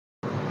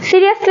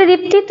Seriously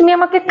দীপ্তি, তুমি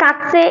আমাকে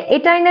কাটতে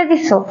এটা এনে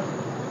দিছো,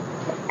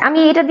 আমি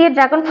এটা দিয়ে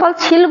ড্রাগন ফল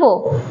ছিলবো?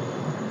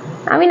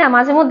 আমি না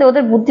মাঝে মধ্যে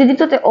ওদের বুদ্ধি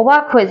দিতে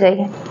অবাক হয়ে যাই।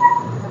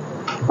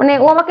 মানে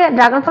ও আমাকে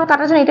ড্রাগন ফল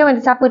কাটার জন্য এটা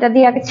বলছে, চাপু এটা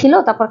দিয়ে আগে ছিল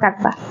তারপর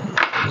কাটবা।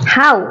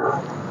 হাউ,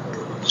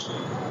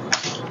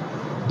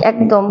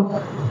 একদম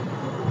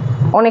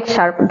অনেক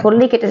শার্প,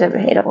 ধরলেই কেটে যাবে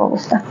এরকম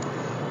অবস্থা।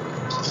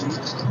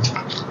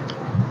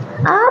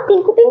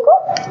 পিঙ্কু পিঙ্কু,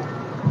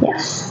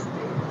 ইয়েস,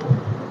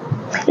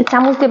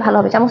 চামচ দিয়ে ভালো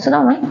হবে, চামচ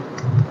দাও না।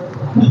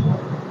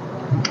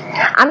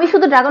 আমি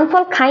শুধু ড্রাগন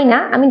ফল খাই না,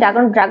 আমি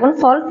ড্রাগন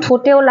ফল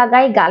ঠোঁটেও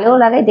লাগাই, গালেও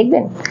লাগাই,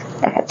 দেখবেন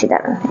দেখাচ্ছি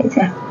দাঁড়ান। এই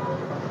যে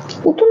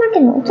উঠো না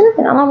কেন, উঠো না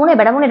কেন, আমার মনে হয়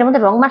বেড়া মনে এর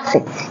মধ্যে রং মারছে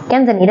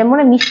কেন জানি, এর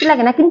মনে মিষ্টি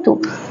লাগে না কিন্তু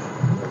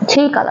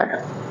সেই কালার।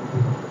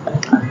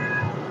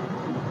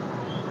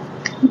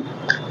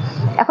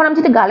 এখন আমি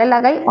যদি গালে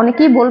লাগাই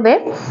অনেকেই বলবে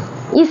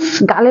ইস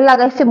গালে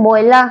লাগাইছে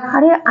ময়লা।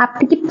 আরে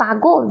আপনি কি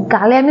পাগল,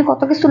 গালে আমি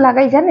কত কিছু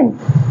লাগাই জানেন?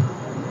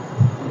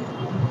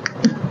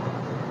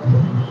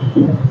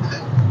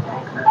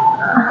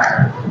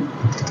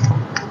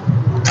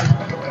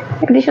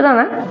 টিস্যু দাও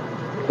না।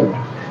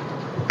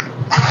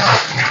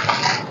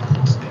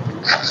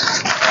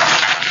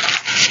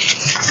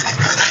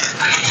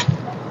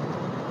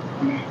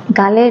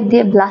 গালে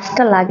দিয়ে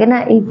ব্লাস্টটা লাগে না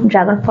এই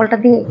ড্রাগন ফলটা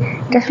দিয়ে,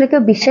 এটা আসলে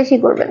কেউ বিশ্বাসই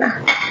করবে না।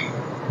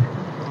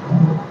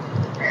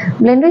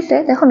 ব্লেন্ড হয়েছে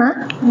দেখো না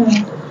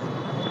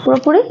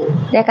পুরোপুরি।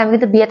 দেখ আমি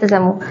কিন্তু বিয়েতে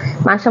যাবো,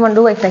 মান সম্মান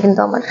ডুবাইছে কিন্তু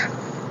আমার।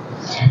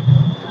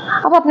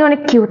 আপু আপনি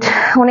অনেক কিউট,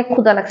 অনেক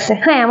ক্ষুধা লাগছে।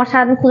 হ্যাঁ আমার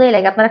সারাদিন ক্ষুধাই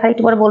লাগে, আপনারা খালি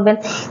একটু পরে বলবেন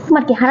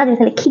তোমার কি সারাদিন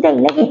খালি খিদাই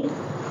লাগে?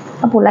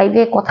 আপু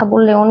লাইভে কথা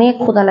বললে অনেক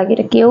ক্ষুধা লাগে,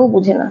 এটা কেউ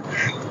বুঝে না।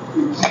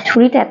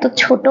 ছুরিটা এত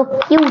ছোট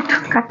কিউট,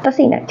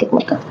 কাটতাছেই না ঠিক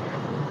মতো।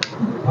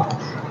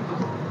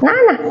 না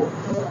না,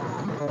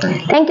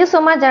 থ্যাংক ইউ সো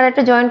মাচ যারা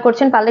একটু জয়েন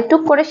করছেন, পারলে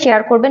টুক করে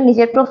শেয়ার করবেন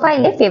নিজের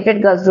প্রোফাইলে ফেভারিট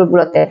গার্লস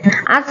গ্রুপগুলোতে।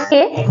 আজকে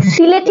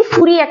সিলেটি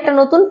ফুরি একটা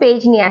নতুন পেজ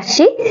নিয়ে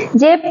আসছি,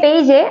 যে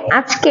পেজে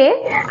আজকে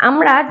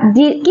আমরা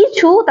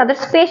কিছু তাদের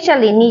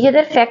স্পেশালি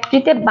নিজেদের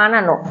ফ্যাক্টরিতে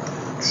বানানো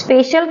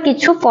স্পেশাল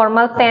কিছু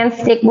ফর্মাল প্যান্টস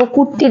দেখবো,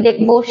 কুর্তি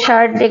দেখবো,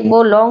 শার্ট দেখবো,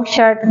 লং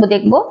শার্ট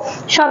দেখবো,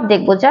 সব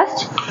দেখবো। জাস্ট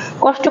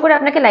কষ্ট করে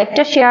আপনাকে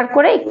লাইভটা শেয়ার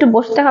করে একটু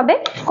বসতে হবে,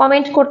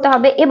 কমেন্ট করতে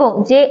হবে, এবং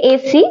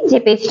যে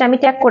পেজটা আমি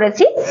ট্যাগ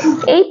করেছি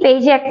এই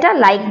পেজে একটা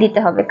লাইক দিতে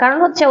হবে। কারণ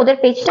হচ্ছে ওদের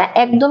পেজটা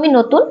একদমই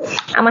নতুন,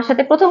 আমার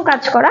সাথে প্রথম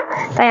কাজ করা,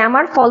 তাই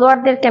আমার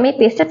ফলোয়ারদেরকে আমি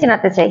পেজটা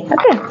চেনাতে চাই।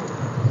 ওকে,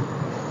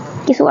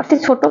 কিছু কাটছি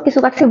ছোট, কিছু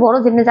কাটছি বড়,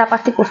 যেমনি যা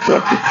পারছি করছি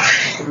আর কি।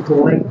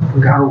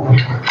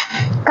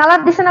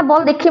 কালার দিছে না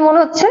বল দেখি, মনে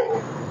হচ্ছে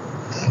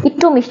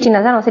একটু মিষ্টি না,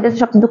 জানো সেটা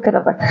সবচেয়ে দুঃখের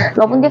ব্যাপার।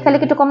 লবণ দিয়ে খেলে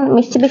কি একটু কম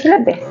মিষ্টি বেশি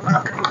লাগবে?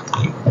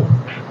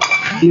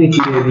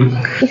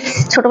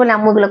 ছোটবেলায়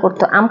আম্মু গুলো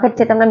করতো, আম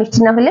খাইতে আমরা মিষ্টি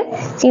না হলে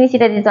চিনি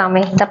চিটা দিত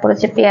আমে, তারপর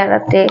হচ্ছে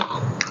পেয়ারাতে,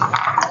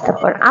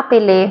 তারপর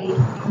আপেলে।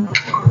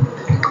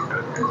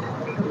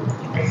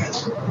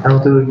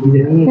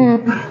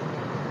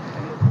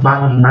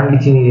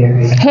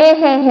 হ্যাঁ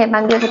হ্যাঁ হ্যাঁ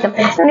বাঙ্গিয়ে খেতাম,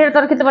 তো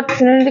আর খেতে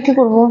পারতেছি না, কি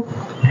করবো?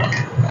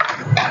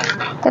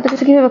 এত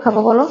কিছু কিভাবে খাবো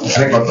বলো?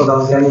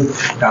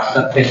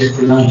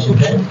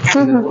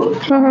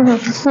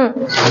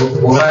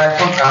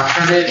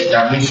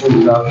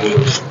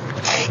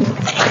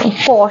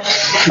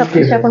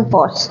 এখন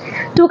পশ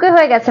টুকে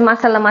হয়ে গেছে।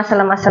 মাশাআল্লাহ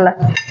মাশাআল্লাহ মাশাআল্লাহ,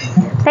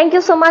 থ্যাংক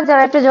ইউ সো মাচ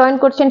যারা একটা জয়েন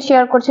করছেন,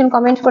 শেয়ার করছেন,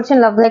 কমেন্ট করছেন।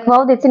 লাভ লাইক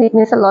ওয়াও দেখছেন, it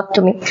means a lot to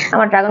me.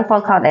 আমার ড্রাগন ফল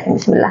খাওয়া দেখেন,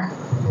 বিসমিল্লাহ।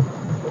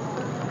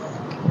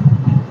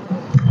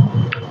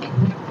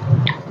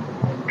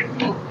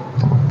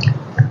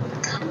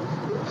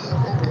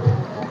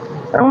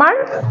 আমার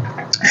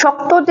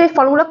শক্ত যে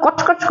ফলগুলো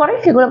কচকচ করে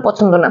সেগুলো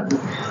পছন্দ না।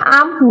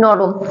 আম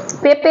নরম,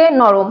 পেঁপে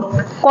নরম,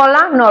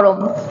 কলা নরম,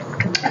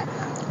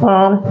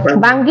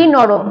 বাঙ্গি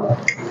নরম,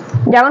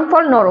 ড্রাগন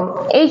ফল নরম,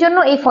 এই জন্য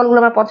এই ফলগুলো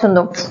আমার পছন্দ।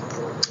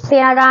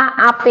 পেয়ারা,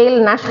 আপেল,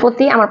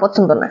 নাশপাতি আমার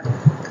পছন্দ না।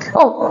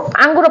 ও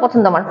আঙ্গুরও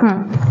পছন্দ আমার।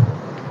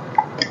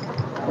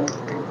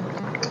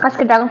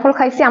 আজকে ড্রাগন ফল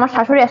খাইছি, আমার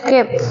শাশুড়ি আজকে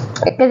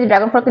 1 কেজি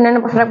ড্রাগন ফল কিনে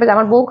এনে বসে রাখবে,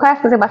 আমার বউ খায়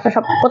আজকে বাসা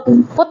সব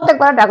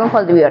প্রত্যেকবার ড্রাগন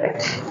ফল দিবি ওরে।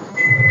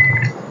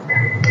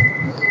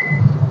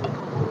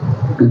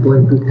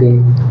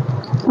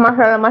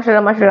 মাশাআল্লাহ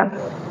মাশাআল্লাহ মাশাআল্লাহ।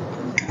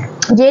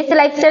 জেএসি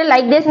লাইফস্টাইলে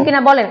লাইক দিয়েছেন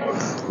কিনা বলেন,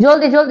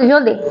 জলদি জলদি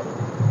জলদি।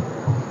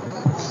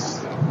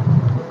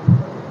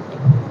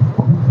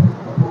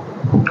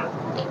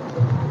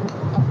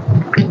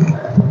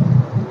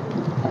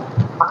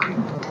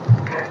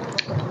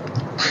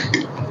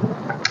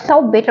 তাও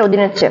বেটার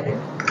ওদিনের চেয়ে।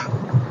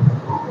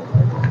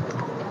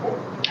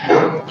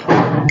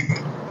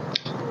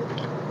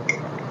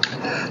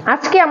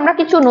 আজকে আমরা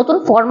কিছু নতুন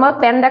ফর্মাল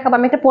প্যান্ট দেখাবো,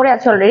 আমি একটা পরে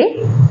আছি অলরেডি।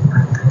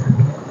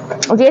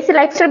 জেএসি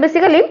লাইফস্টাইল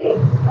বেসিক্যালি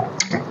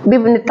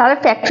তাদের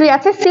ফ্যাক্টরি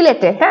আছে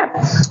সিলেটে। হ্যাঁ,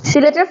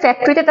 সিলেটের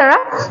ফ্যাক্টরিতে তারা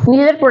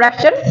নিজেদের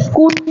প্রোডাকশন,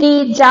 কুর্তি,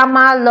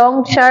 জামা, লং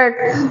শার্ট,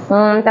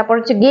 তারপর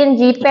হচ্ছে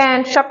গেঞ্জি,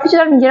 প্যান্ট সবকিছু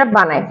তারা নিজেরা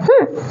বানায়।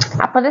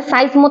 আপনাদের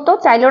সাইজ মতো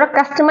চাইলে ওরা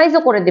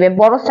কাস্টমাইজও করে দিবে,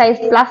 বড় সাইজ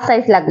প্লাস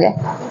সাইজ লাগলে।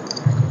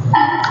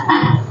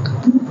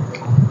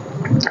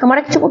 আমার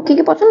কিছু কি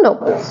কি পছন্দ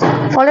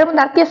ফলের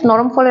মধ্যে, আর কি আছে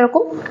নরম ফল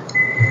এরকম,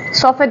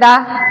 সফেদা,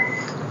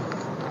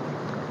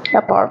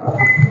 তারপর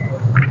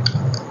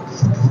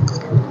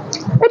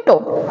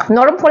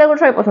নরম ফলগুলো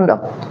সবাই পছন্দ।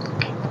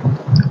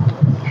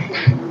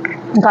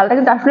 গালটা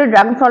কিন্তু আসলে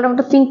ড্রাগন ফলের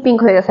মতো পিঙ্ক পিঙ্ক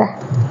হয়ে গেছে।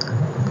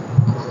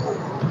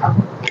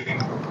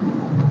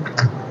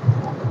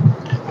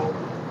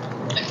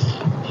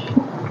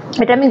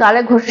 এটা আমি গালে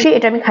ঘষছি,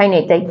 এটা আমি খাই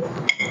নাই তাই।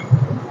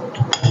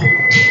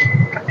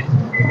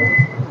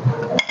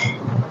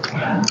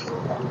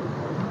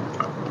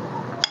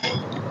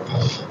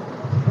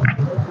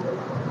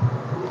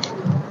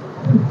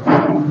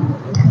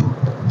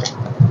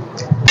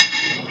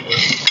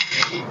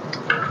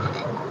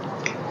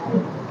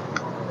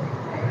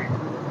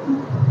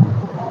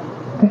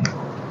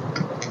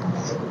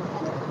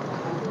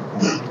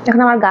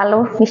 এখন আমার গালও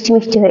মিষ্টি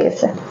মিষ্টি হয়ে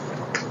গেছে,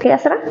 ঠিক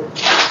আছে না?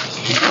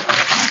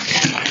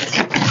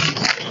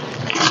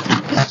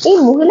 এই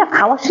মহিলা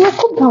খাওয়ার সময়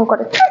খুব ঢং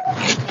করে,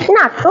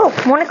 নাটক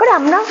মনে করে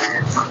আমরা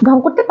ঢং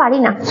করতে পারি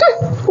না,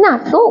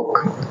 নাটক।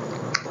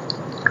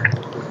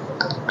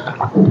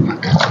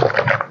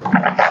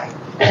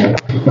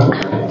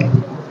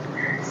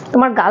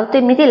 তোমার গাল তো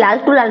এমনিতেই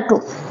লালটু লালটু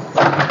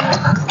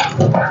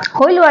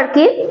হইল আর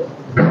কি।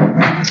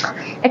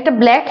 একটা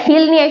ব্ল্যাক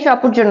হিল নিয়ে এসো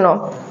আপুর জন্য।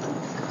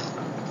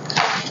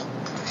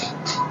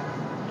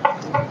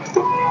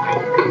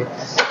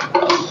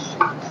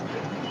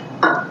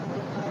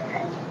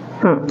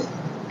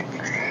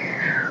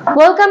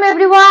 ওয়েলকাম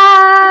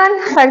এভরিওয়ান,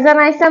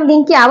 ফারজানা ইসলাম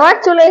লিংকি আবার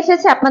চলে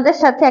এসেছে আপনাদের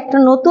সাথে একটা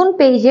নতুন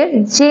পেজের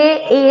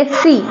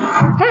JAC।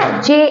 হ্যাঁ,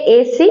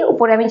 JAC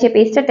উপরে আমি যে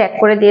পেজটা ট্যাগ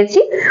করে দিয়েছি,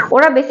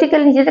 ওরা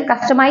বেসিক্যালি নিজেদের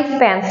কাস্টমাইজ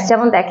প্যান্টস,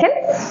 যেমন দেখেন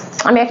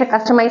আমি একটা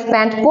কাস্টমাইজ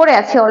প্যান্ট পরে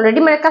আছি অলরেডি,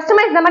 মানে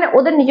কাস্টমাইজ না মানে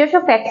ওদের নিজস্ব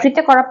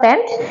ফ্যাক্টরিতে করা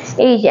প্যান্ট।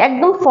 এই যে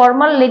একদম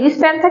ফর্মাল লেডিস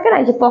প্যান্ট থাকে না,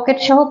 এই যে পকেট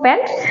সহ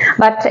প্যান্ট,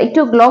 বাট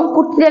একটু লং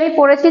কুর্তি আমি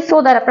পরেছি সো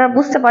দ্যাট আপনারা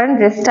বুঝতে পারেন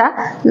ড্রেসটা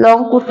লং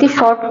কুর্তি,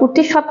 শর্ট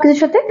কুর্তি সবকিছুর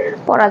সাথে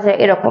পরা যায়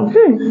এরকম।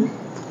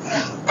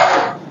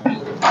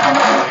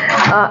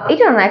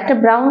 এটা না একটা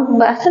ব্রাউন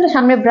আসলে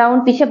সামনে ব্রাউন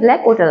পিছে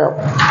ব্ল্যাক, ওটা দাও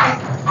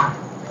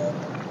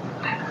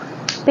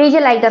পেজে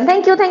like then.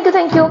 Thank you thank you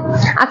thank you.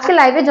 আজকে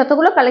লাইভে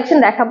যতগুলো কালেকশন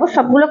দেখাবো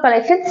সবগুলো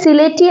কালেকশন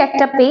সিলেটি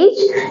একটা পেজ,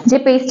 যে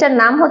পেজটার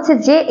নাম হচ্ছে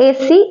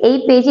JAC। এই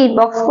পেজে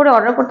ইনবক্স করে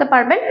অর্ডার করতে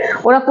পারবেন।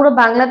 ওরা পুরো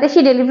বাংলাদেশি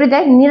ডেলিভারি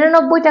দেয়,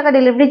 99 টাকা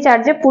ডেলিভারি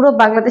চার্জে পুরো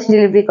বাংলাদেশ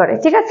ডেলিভারি করে,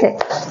 ঠিক আছে?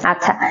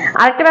 আচ্ছা,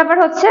 আরেকটা ব্যাপার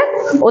হচ্ছে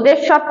ওদের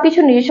সবকিছু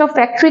নিজস্ব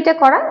ফ্যাক্টরিতে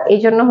করা, এই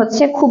জন্য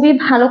হচ্ছে খুবই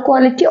ভালো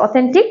কোয়ালিটি,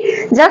 অথেন্টিক।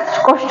 জাস্ট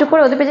কষ্ট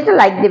করে ওদের পেজে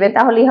লাইক দিবে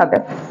তাহলেই হবে।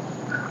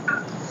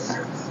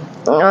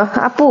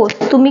 আপু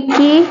তুমি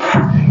কি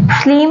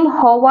স্লিম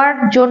হওয়ার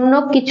জন্য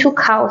কিছু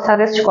খাও,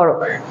 সাজেস্ট করো?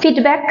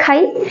 ফিডব্যাক খাই,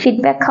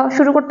 ফিডব্যাক খাওয়া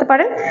শুরু করতে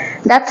পারেন।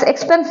 দ্যাটস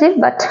এক্সপেন্সিভ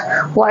বাট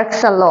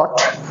ওয়ার্কস আ লট।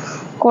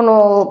 কোনো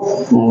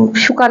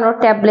শুকানো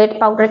ট্যাবলেট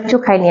পাউডার কিছু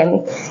খাইনি আমি।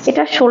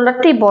 এটা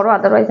শোল্ডারটাই বড়,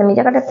 আদারওয়াইজ আমি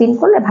জায়গাটা পিন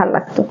করলে ভালো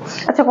লাগতো।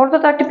 আচ্ছা করতো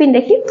তো একটা পিন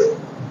দেখি।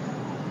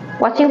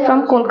 Watching from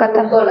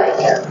Kolkata.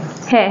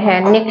 হ্যাঁ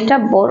হ্যাঁ, নেকটা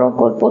বড়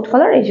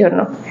পোর্টফোলিওর, এই জন্য।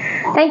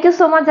 থ্যাংক ইউ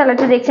সো মাচ যারা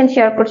দেখছেন,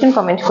 শেয়ার করছেন,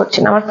 কমেন্ট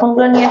করছেন। আমার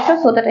ফোনগুলো নিয়ে আসো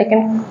so that I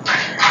can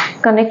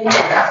connect.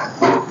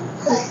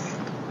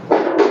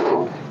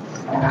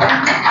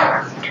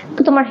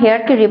 তো তোমার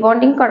হেয়ার কি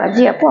রিবন্ডিং করা?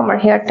 জি আপু, আমার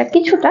হেয়ারটা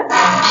কিছুটা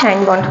শাইন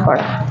বন্ড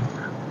করা।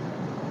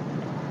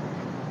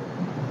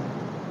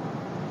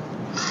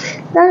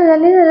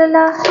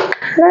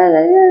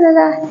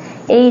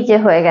 এই যে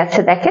হয়ে গেছে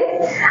দেখেন।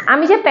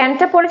 আমি যে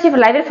প্যান্টটা পরেছি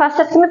লাইভের ফার্স্ট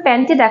আজকে আমি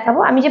প্যান্টই দেখাবো।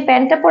 আমি যে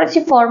প্যান্টটা পরেছি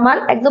ফর্মাল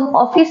একদম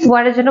অফিস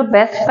ওয়ারের জন্য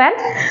বেস্ট প্যান্ট।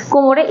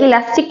 কোমরে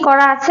ইলাস্টিক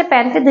করা আছে,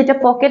 প্যান্টে দুইটা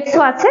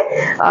পকেটসও আছে,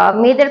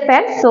 মেয়েদের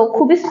প্যান্ট, সো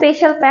খুবই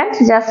স্পেশাল প্যান্ট।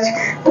 জাস্ট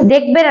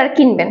দেখবেন আর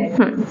কিনবেন।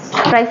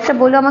 প্রাইসটা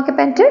বলো আমাকে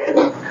প্যান্টের।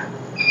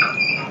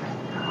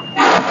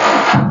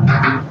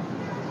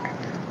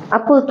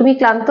 আপু তুমি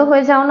ক্লান্ত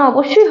হয়ে যাও না?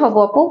 অবশ্যই হব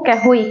আপু,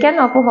 হই কেন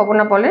আপু হব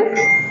না বলেন?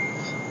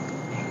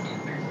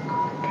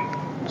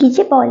 কি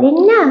যে বলেন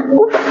না।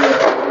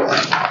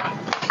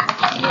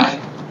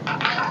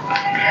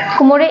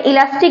 কোমরে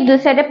ইলাস্টিক, দুই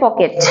সাইডে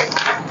পকেট।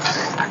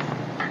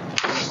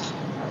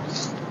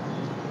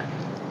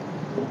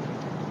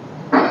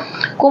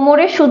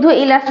 কোমরে শুধু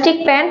ইলাস্টিক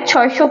প্যান্ট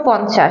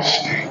 650,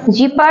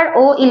 জিপার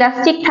ও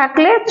ইলাস্টিক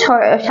থাকলে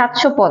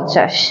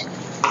 750।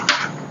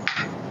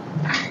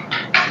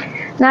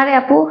 না রে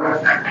আপু,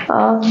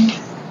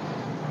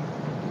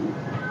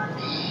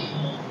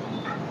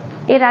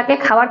 এর আগে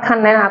খাবার খান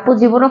না আপু?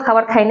 জীবনও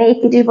খাবার খাই না,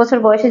 31 বছর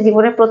বয়সে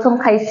জীবনে প্রথম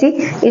খাইছি,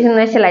 এই জন্য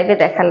এসে লাইভে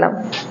দেখালাম।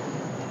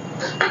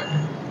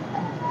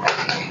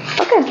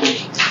 ওকে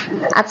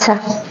আচ্ছা,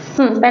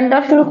 প্যান্ট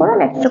দেওয়া শুরু করো,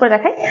 আমি একটু করে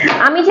দেখাই।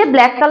 আমি যে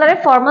ব্ল্যাক কালারের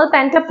ফর্মাল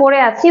প্যান্টটা পরে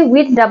আছি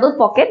উইথ ডাবল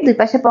পকেট, দুই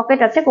পাশে পকেট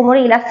আছে, কোমরে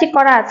ইলাস্টিক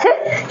করা আছে,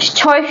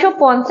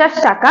 650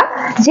 টাকা।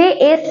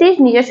 JAC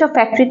নিজস্ব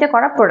ফ্যাক্টরিতে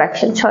করা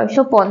প্রোডাকশন,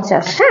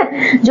 650। হ্যাঁ,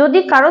 যদি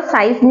কারো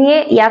সাইজ নিয়ে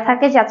ইয়া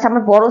থাকে যে আচ্ছা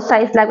আমার বড়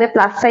সাইজ লাগবে,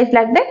 প্লাস সাইজ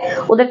লাগবে,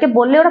 ওদেরকে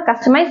বললে ওরা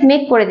কাস্টমাইজ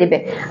মেক করে দিবে।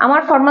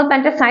 আমার ফর্মাল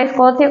প্যান্টের সাইজ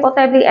কত থেকে কত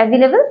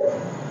অ্যাভেলেবল?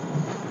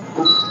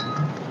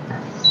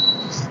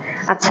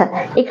 আচ্ছা,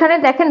 এখানে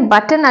দেখেন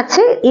বাটন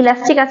আছে,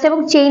 ইলাস্টিক আছে এবং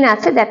চেইন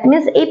আছে। দ্যাট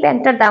মিন্স এই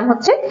প্যান্টটার দাম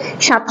হচ্ছে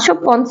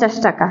 750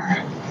 টাকা।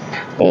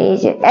 এই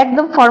যে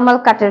একদম ফর্মাল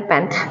কাটের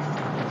প্যান্ট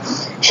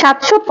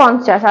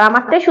 750, আর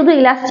আমারটাই শুধু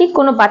ইলাস্টিক,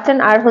 কোনো বাটন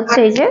আর হচ্ছে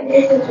এই যে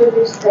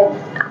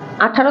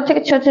 18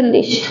 থেকে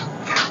 46।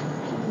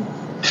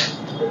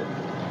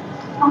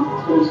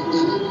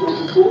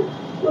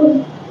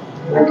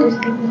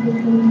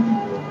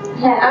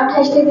 হ্যাঁ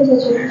 28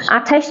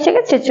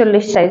 থেকে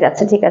 46 সাইজ।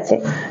 আচ্ছা ঠিক আছে,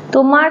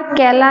 তোমার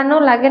কেলানো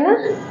লাগে না?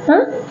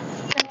 হ্যাঁ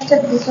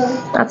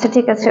আচ্ছা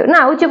ঠিক আছে, না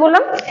ওই যে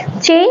বললাম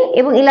চেইন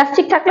এবং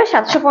ইলাস্টিক থাকলে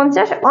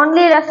 750,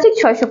 অনলি ইলাস্টিক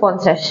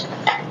 650।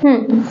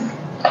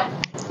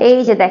 এই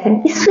যে দেখেন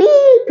কি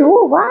সুইট, ও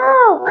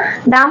ওয়াও,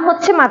 দাম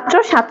হচ্ছে মাত্র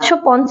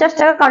 750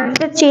 টাকা, কারণ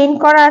এটা চেইন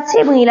করা আছে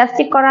এবং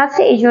ইলাস্টিক করা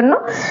আছে। এই জন্য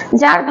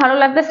যার ভালো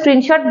লাগবে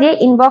স্ক্রিনশট দিয়ে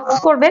ইনবক্স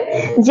করবেন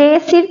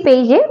জেএসসির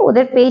পেজে।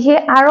 ওদের পেজে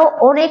আরো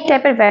অনেক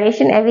টাইপের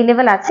ভ্যারিয়েশন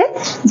অ্যাভেলেবেল আছে,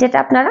 যেটা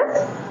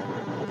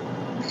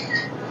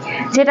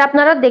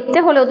আপনারা দেখতে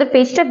হলে ওদের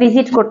পেজটা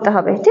ভিজিট করতে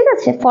হবে, ঠিক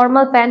আছে?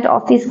 ফর্মাল প্যান্ট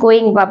অফিস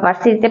গোয়িং বা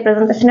ভার্সিটিতে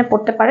প্রেজেন্টেশনে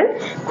পড়তে পারেন,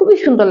 খুবই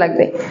সুন্দর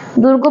লাগবে।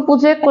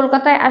 দুর্গাপূজায়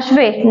কলকাতায়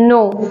আসবে?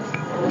 নো।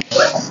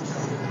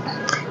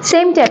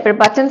 সেম টাইপের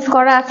বাটনস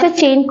করা আছে,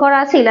 চেইন করা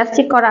আছে,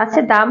 ইলাস্টিক করা আছে,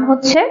 দাম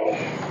হচ্ছে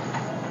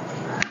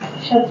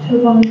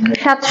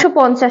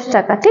 750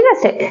 টাকা, ঠিক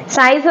আছে?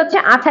 সাইজ হচ্ছে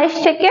 28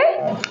 থেকে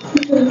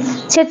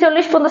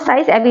 46 পর্যন্ত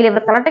সাইজ অ্যাভেলেবল।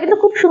 কালারটা কিন্তু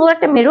খুব সুন্দর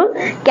একটা মেরুন,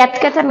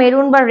 ক্যাটক্যাটা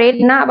মেরুন বা রেড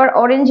না, আবার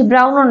অরেঞ্জ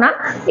ব্রাউনও না,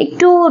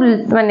 একটু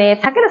মানে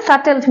থাকে না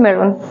সাটেলড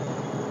মেরুন,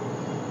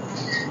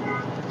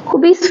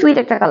 খুবই সুইট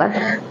একটা colour.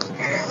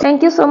 Thank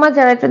you so much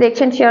যারা এটা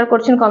দেখছেন, শেয়ার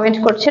করছেন, কমেন্ট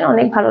করছেন,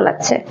 অনেক ভালো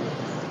লাগছে,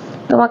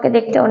 তোমাকে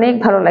দেখতে অনেক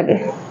ভালো লাগে।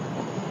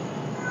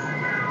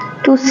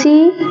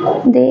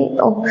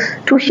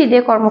 টুসি দে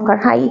কর্মকার,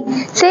 হাই।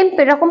 সেম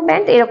এরকম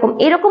প্যান্ট,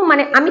 এরকম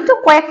মানে আমি তো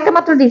কয়েকটা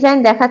মাত্র ডিজাইন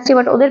দেখাচ্ছি,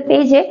 বাট ওদের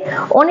পেজে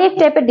অনেক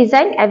টাইপের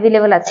ডিজাইন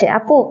অ্যাভেলেবেল আছে।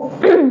 আপু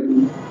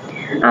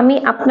আমি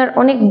আপনার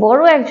অনেক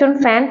বড় একজন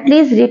ফ্যান,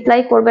 প্লিজ রিপ্লাই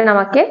করবেন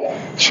আমাকে।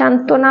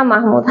 শান্তনা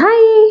মাহমুদ,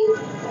 হাই।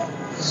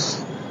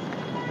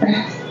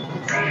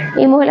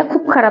 এই মহিলা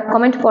খুব খারাপ,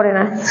 কমেন্ট পড়ে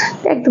না,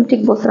 একদম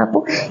ঠিক বলছেন আপু,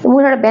 এই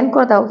মহিলাটা ব্যান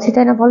করে দেওয়া উচিত,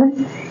 তাই না বলেন?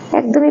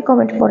 একদমই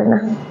কমেন্ট পড়ে না।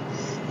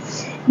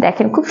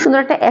 দেখেন খুব সুন্দর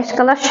একটা অ্যাশ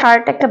কালার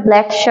শার্ট, একটা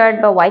ব্ল্যাক শার্ট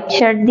বা হোয়াইট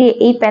শার্ট দিয়ে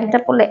এই প্যান্টটা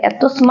পরলে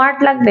এত স্মার্ট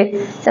লাগবে,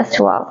 জাস্ট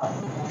ওয়াও।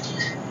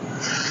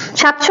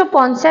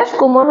 750,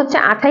 কোমর হচ্ছে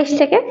 28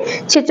 থেকে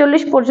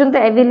 46 পর্যন্ত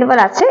অ্যাভেলেবল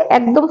আছে।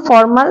 একদম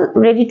formal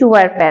ready to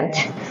wire pant,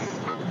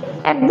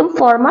 একদম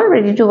formal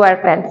ready to wire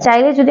pant.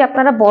 চাইলে যদি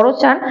আপনারা বড়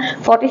চান,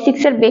 46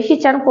 এর বেশি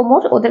চান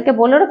কোমর, ওদেরকে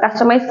বলে ওরা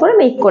কাস্টমাইজ করে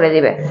মেক করে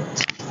দিবে।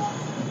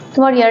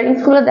 তোমার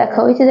ইয়াররিংস গুলো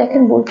দেখাও, এই যে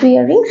দেখেন বলটু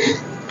ইয়াররিংস,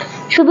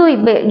 শুধু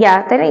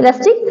তাই না,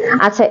 ইলাস্টিক।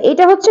 আচ্ছা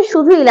এটা হচ্ছে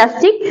শুধু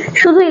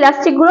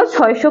ইলাস্টিক গুলো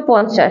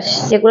 650,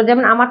 যেগুলো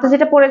যেমন আমারটা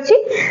যেটা পরেছি,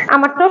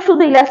 আমারটাও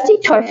শুধু ইলাস্টিক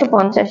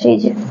 650। এই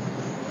যে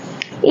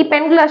এই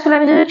প্যান্টগুলো আসলে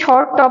আমি যদি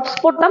শর্ট টপস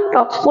পরতাম,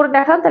 টপস পরে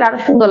দেখাতাম তাহলে আরো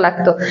সুন্দর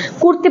লাগতো।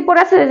 কুর্তি পরে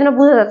আছে এই জন্য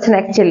বোঝা যাচ্ছে না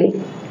অ্যাকচুয়ালি।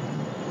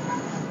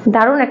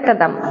 দারুণ একটা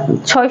দাম,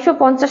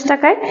 650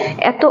 টাকায়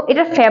এত।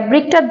 এটা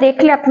ফ্যাব্রিকটা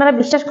দেখলে আপনারা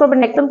বিশ্বাস করবেন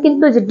একদম,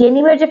 কিন্তু যে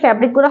ডেনিমের যে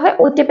ফ্যাব্রিক গুলো হয়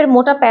ওই টাইপের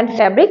মোটা প্যান্ট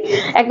ফ্যাব্রিক,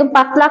 একদম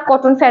পাতলা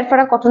কটন,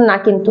 ফ্যারফারা কটন না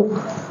কিন্তু।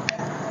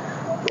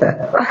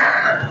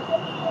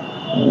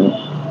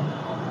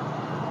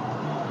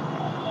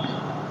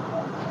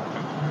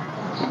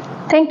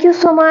 থ্যাংক ইউ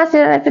সো মাচ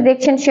যারা এটা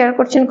দেখছেন, শেয়ার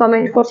করছেন,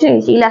 কমেন্ট করছেন।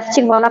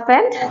 ইলাস্টিক ওয়ালা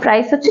প্যান্ট,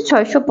 প্রাইস হচ্ছে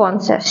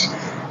 650।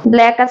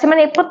 ব্ল্যাক আছে,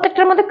 মানে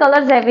প্রত্যেকটার মধ্যে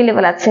কালার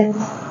অ্যাভেলেবল আছে,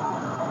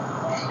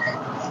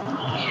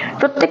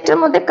 প্রত্যেকটার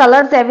মধ্যে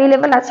কালার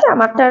অ্যাভেলেবল আছে।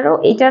 আমারটারও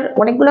এটার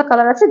অনেকগুলো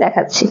কালার আছে,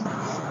 দেখাচ্ছি।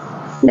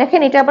 দেখেন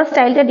এটা আবার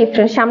স্টাইলটা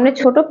ডিফারেন্ট, সামনে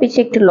ছোট পিছে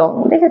একটু লং,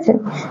 দেখেছেন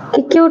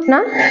কি কিউট না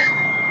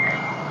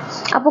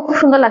আপু? খুব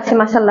সুন্দর লাগছে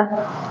মাশাআল্লাহ।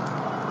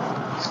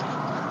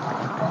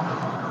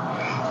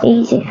 এই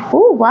যে ও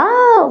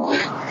ওয়াও,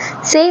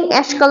 সেম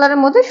অ্যাশ কালারের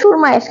মধ্যে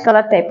সুরমা অ্যাশ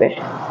কালার টাইপের,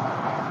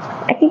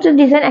 এক একটা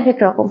ডিজাইন এক এক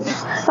রকম,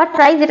 বাট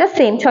প্রাইস এটা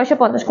সেম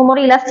 650।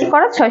 কোমরে ইলাস্টিক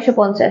করা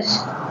 650।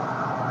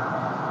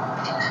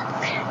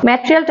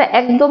 ম্যাটেরিয়ালটা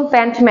একদম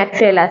প্যান্ট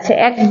ম্যাটেরিয়াল আছে,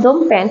 একদম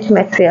প্যান্ট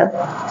ম্যাটেরিয়াল।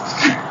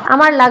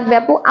 আমার লাগবে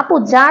আপু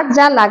যার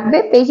যা লাগবে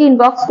পেজে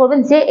ইনবক্স করবেন।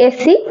 যে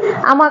এসি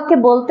আমাকে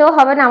বলতেও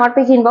হবে না, আমার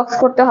পেজে ইনবক্স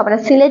করতে হবে না।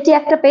 সিলেটি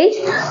একটা পেজ,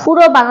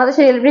 পুরো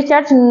বাংলাদেশের ডেলিভারি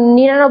চার্জ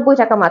 99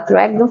 টাকা মাত্র,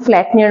 একদম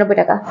ফ্ল্যাট 99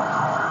 টাকা।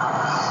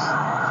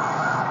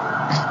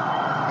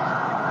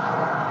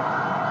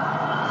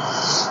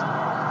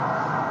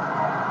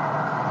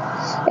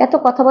 এত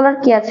কথা বলার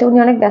কি আছে, উনি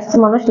অনেক ব্যস্ত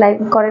মানুষ, লাইভ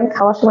করেন,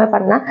 খাওয়ার সময়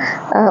পান না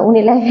উনি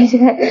লাইভে।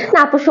 না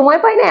আপু সময়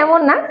পাই না এমন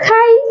না,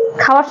 খাই,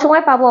 খাওয়ার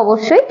সময় পাবো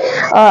অবশ্যই।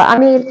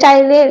 আমি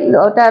চাইলে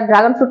ওটা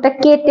ড্রাগন ফ্রুটটা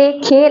কেটে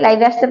খেয়ে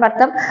লাইভে আসতে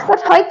পারতাম, বাট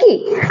হয় কি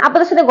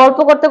আপনাদের সাথে গল্প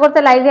করতে করতে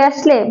লাইভে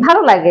আসলে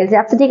ভালো লাগে যে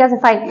আচ্ছা ঠিক আছে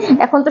ফাইন,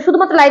 এখন তো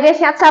শুধুমাত্র লাইভে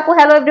এসে আচ্ছা আপু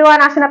হ্যালো এভরিওয়ান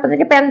আসেন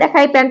আপনাদেরকে প্যান্ট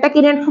দেখাই, প্যান্টটা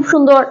কিনেন খুব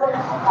সুন্দর,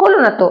 হলো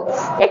না তো।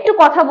 একটু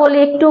কথা বলি,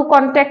 একটু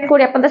কন্ট্যাক্ট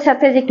করি আপনাদের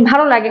সাথে, যে একটু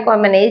ভালো লাগে,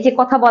 মানে এই যে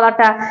কথা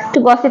বলাটা, একটু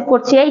গসিপ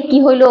করছি, এই কি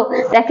হইলো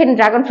দেখেন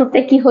ড্রাগন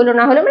ফ্রুটটা কি হলো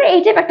না হলো, মানে এই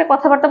টাইপ একটা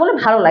কথাবার্তা বলে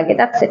ভালো লাগে,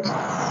 দ্যাটস ইট।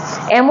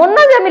 এমন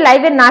না যে আমি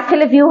লাইভে না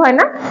খেলে ভিউ হয়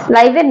না,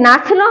 লাইভে না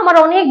খেলেও আমার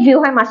অনেক ভিউ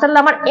হয়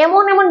মাশাআল্লাহ। আমার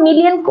এমন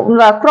মিলিয়ন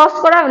ক্রস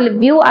করা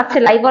ভিউ আছে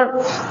লাইভ,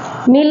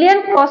 মিলিয়ন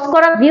ক্রস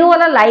করা ভিউ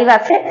ওয়ালা লাইভ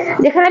আছে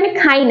যেখানে আমি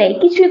খাই নাই,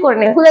 কিছুই করে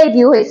নাই, হুদাই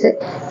ভিউ হয়েছে,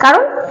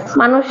 কারণ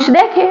মানুষ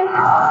দেখে।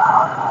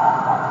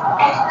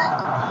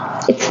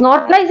 ইটস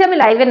নট লাইক যে আমি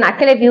লাইভে না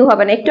খেলে ভিউ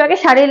হবে না। একটু আগে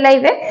শাড়ির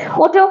লাইভে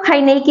ওটাও খাই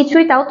নেই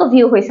কিছুই, তাও তো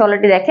ভিউ হয়েছে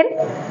অলরেডি দেখেন।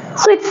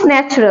 সো ইটস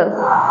ন্যাচারাল,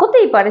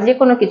 হতেই পারে যে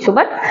কোনো কিছু,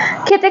 বাট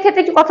খেতে খেতে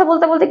একটু কথা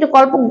বলতে বলতে একটু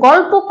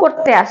গল্প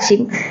করতে আসি।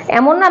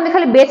 এমন না আমি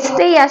খালি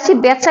বেচতেই আসি,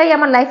 বেচাই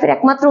আমার লাইফের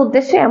একমাত্র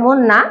উদ্দেশ্য, এমন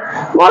না।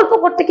 গল্প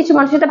করতে কিছু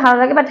মানুষের সাথে ভালো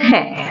লাগে, বাট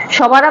হ্যাঁ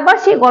সবার আবার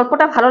সেই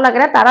গল্পটা ভালো লাগে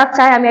না। তারা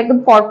চায় আমি একদম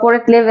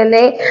কর্পোরেট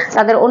লেভেলে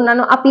তাদের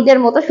অন্যান্য আপিদের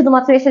মতো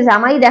শুধুমাত্র এসে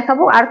জামাই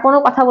দেখাবো আর কোনো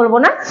কথা বলবো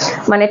না,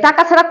 মানে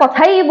টাকা ছাড়া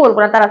কথাই বলবো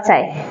না, তারা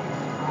চায়।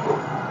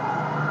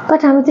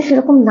 বাট আমি তো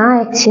সেরকম না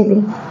অ্যাকচুয়ালি।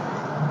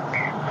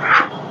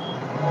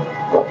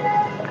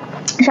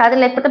 সারাদিন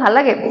লাইফ করতে ভালো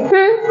লাগে,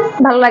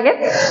 ভালো লাগে।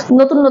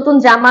 নতুন নতুন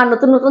জামা,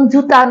 নতুন নতুন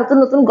জুতা, নতুন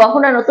নতুন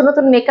গহনা, নতুন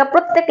নতুন মেকআপ,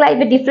 প্রত্যেক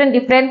লাইফে ডিফারেন্ট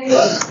ডিফারেন্ট।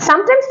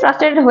 সামটাইমস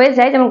ফ্রাস্ট্রেটেড হয়ে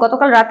যায়, যেমন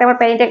গতকাল রাতে আমার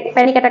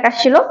প্যানিক অ্যাটাক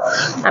আসছিল,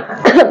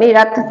 আমি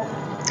রাত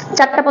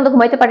 4টা পর্যন্ত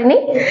ঘুমাইতে পারিনি,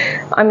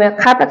 আমি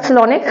খারাপ লাগছিল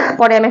অনেক।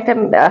 পরে আমি একটা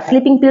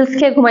স্লিপিং পিলস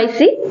খেয়ে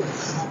ঘুমাইছি।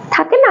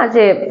 থাকে না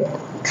যে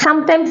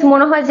সামটাইমস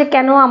মনে হয় যে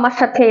কেন আমার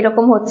সাথে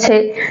এরকম হচ্ছে,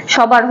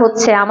 সবার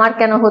হচ্ছে আমার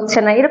কেন হচ্ছে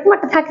না, এরকম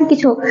একটা থাকে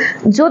কিছু।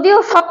 যদিও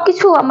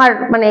সবকিছু আমার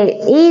মানে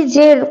এই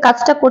যে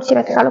কাজটা করছি,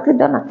 একটা কালো ক্লিপ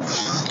দাও না,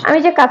 আমি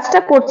যে কাজটা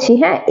করছি,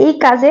 হ্যাঁ এই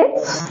কাজে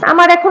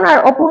আমার এখন আর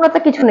অপূর্ণতা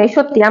কিছু নেই,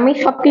 সত্যি আমি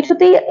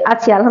সবকিছুতেই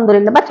আছি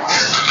আলহামদুলিল্লাহ। বাট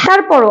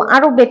তারপরও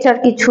আরো বেটার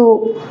কিছু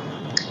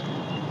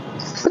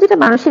প্রতিটা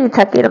মানুষেরই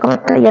থাকে এরকম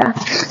একটা ইয়া।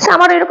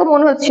 আমার এরকম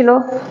মনে হচ্ছিল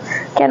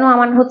কেন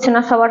আমার হচ্ছে না,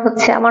 সবার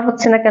হচ্ছে, আমার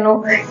হচ্ছে না কেন,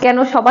 কেন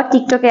সবার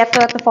টিকটকে এত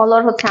এত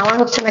ফলোয়ার হচ্ছে, আমার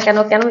হচ্ছে না কেন,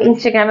 কেন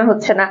ইনস্টাগ্রামে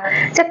হচ্ছে না।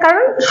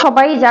 কারণ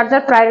সবাই যার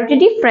যার প্রায়োরিটি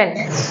ডিফারেন্ট,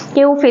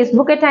 কেউ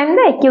ফেসবুকে টাইম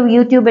দেয়, কেউ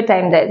ইউটিউবে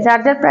টাইম দেয়, যার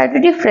যার প্রায়োরিটি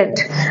ডিফারেন্ট।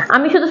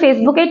 আমি শুধু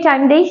ফেসবুকেই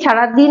টাইম দেই,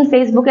 সারাদিন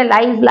ফেসবুকে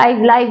live live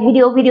live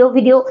video video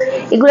video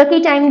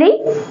এগুলোকেই time দেই।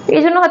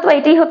 এই জন্য হয়তো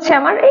এটাই হচ্ছে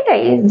আমার,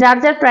 এটাই যার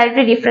যার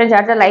প্রায়োরিটি ডিফারেন্ট,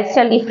 যার যার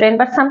লাইফস্টাইল ডিফারেন্ট।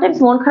 বাট সামটাইমস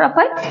মন খারাপ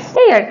হয়,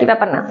 এই আর কি,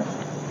 ব্যাপার না।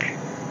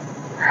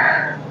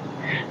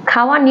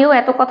 খাওয়া নিয়েও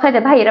এত কথা যে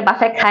ভাই এরা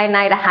বাসায় খায় না,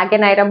 এরা হাগে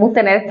না, এরা মুতে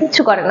না, এরা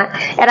কিচ্ছু করে না,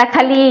 এরা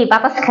খালি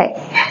বাতাস খায়,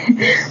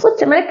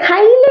 বুঝছে? মানে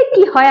খাইলে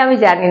কি হয় আমি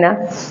জানি না।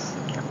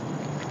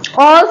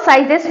 অল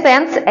সাইজেস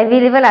প্যান্টস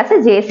অ্যাভেলেবল আছে,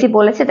 জেএসসি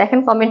বলেছে, দেখেন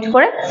কমেন্ট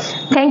করে।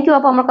 থ্যাংক ইউ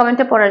আপু আমার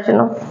কমেন্টে পড়ার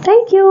জন্য,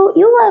 থ্যাংক ইউ,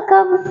 ইউ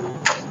ওয়েলকাম।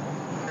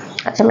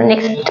 আচ্ছা আমরা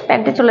নেক্সট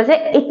প্যান্টে চলে যাই।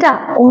 এটা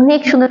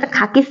অনেক সুন্দর একটা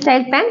খাকি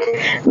স্টাইল প্যান্ট,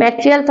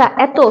 ম্যাটেরিয়ালটা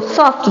এত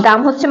সফট, দাম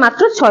হচ্ছে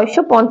মাত্র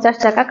 650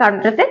 টাকা, কারণ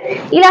এটাতে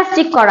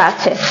ইলাস্টিক করা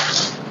আছে।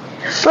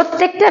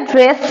 প্রত্যেকটা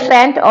ড্রেস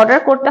প্যান্ট অর্ডার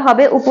করতে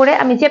হবে। উপরে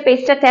আমি যে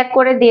পেজটা ট্যাগ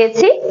করে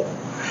দিয়েছি,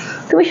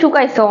 তুমি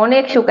শুকাইছো,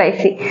 অনেক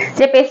শুকাইছি,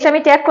 যে পেজটা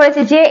আমি ট্যাগ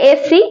করেছি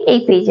JAC, এই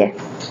পেজে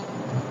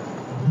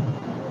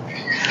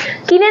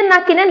কিনেন না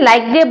কিনেন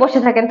লাইক দিয়ে বসে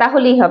থাকেন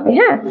তাহলেই হবে।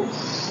 হ্যাঁ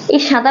এই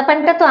সাদা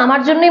প্যান্টটা তো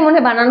আমার জন্যই মনে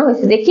বানানো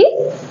হয়েছে, দেখি,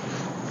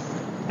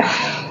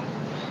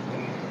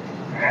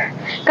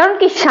 কারণ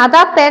কি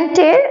সাদা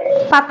প্যান্টের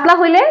পাতলা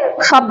হইলে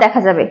সব দেখা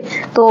যাবে,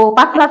 তো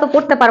পাতলা তো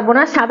পরতে পারবো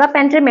না। সাদা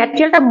প্যান্টের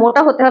ম্যাটেরিয়ালটা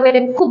মোটা হতে হবে,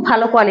 এটা খুব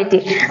ভালো কোয়ালিটি।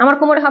 আমার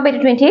কোমরে হবে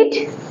 28,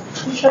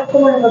 সব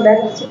কোমরে হবে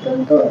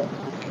তো,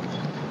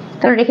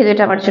 তাহলে রেখে দিও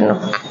এটা আমার জন্য,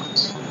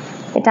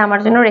 এটা আমার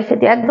জন্য রেখে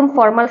দিও। একদম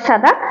ফর্মাল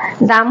সাদা,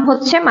 দাম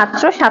হচ্ছে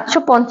মাত্র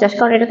 750,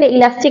 কারণ এটাতে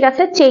ইলাস্টিক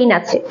আছে, চেইন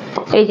আছে,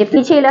 এই যে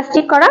পিছে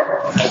ইলাস্টিক করা,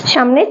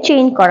 সামনে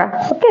চেইন করা।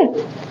 ওকে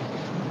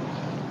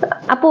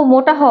আপু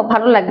মোটা হও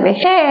ভালো লাগবে,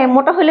 হ্যাঁ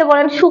মোটা হলে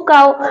বলেন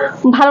শুকাও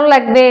ভালো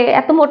লাগবে,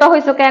 এত মোটা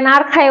হয়েছো কেন,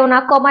 আর খাইও না,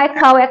 কমায়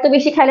খাও, এত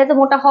বেশি খাইলে তো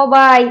মোটা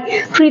হবাই,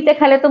 ফ্রিতে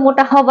খাইলে তো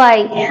মোটা হবাই।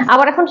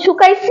 আবার এখন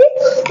শুকাইছি,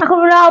 এখন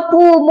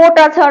আপু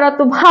মোটা ছাড়া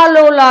তো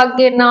ভালো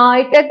লাগে না,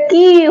 এটা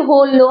কি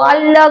হলো,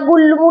 আল্লাহ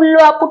গুল্লু মুল্লু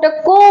আপুটা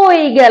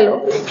কই গেল।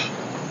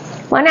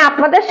 মানে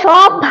আপনাদের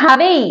সব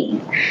ভাবেই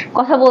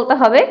কথা বলতে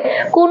হবে,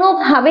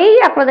 কোনোভাবেই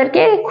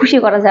আপনাদেরকে খুশি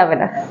করা যাবে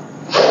না।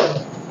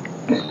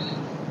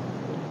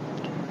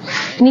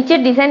 নিচের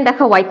ডিজাইন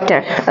দেখো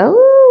হোয়াইটটার, ও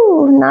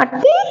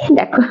নাটি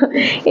দেখো,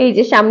 এই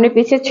যে সামনে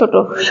পিছে ছোট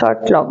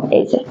শর্ট লং,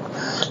 এই যে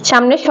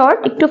সামনে শর্ট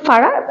একটু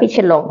ফাড়া,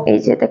 পিছে লং, এই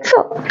যে দেখছো,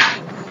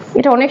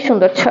 এটা অনেক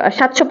সুন্দর।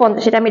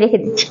 750, এটা আমি রেখে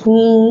দিচ্ছি।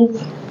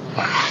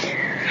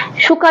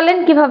 শুকালেন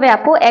কিভাবে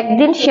আপু,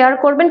 একদিন শেয়ার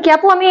করবেন কি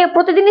আপু? আমি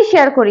প্রতিদিনই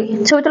শেয়ার করি,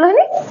 ছবি তোলা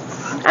হয়নি,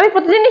 আমি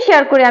প্রতিদিনই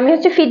শেয়ার করি। আমি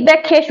হচ্ছে ফিডব্যাক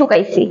খেয়ে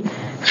শুকাইছি,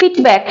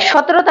 ফিডব্যাক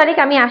 17 তারিখ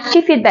আমি আসছি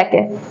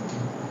ফিডব্যাকে,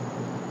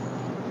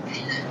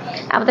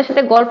 আমাদের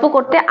সাথে গল্প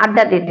করতে,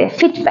 আড্ডা দিতে।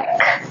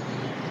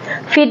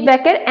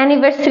 ফিডব্যাকের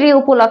অ্যানিভার্সারি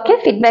উপলক্ষে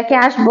ফিডব্যাকে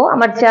আসবো,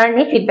 আমার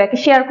জার্নি ফিডব্যাকে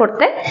শেয়ার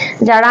করতে।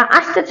 যারা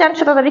আসতে চান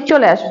 17 তারিখ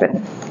চলে আসবেন।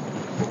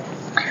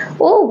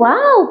 ও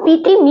ওয়াও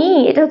পিটি মি,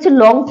 এটা হচ্ছে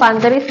লং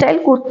পাঞ্জাবি স্টাইল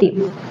কুর্তি,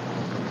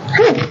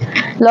 হ্যাঁ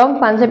লং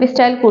পাঞ্জাবি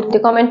স্টাইল কুর্তি।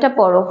 কমেন্টটা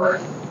পড়ো,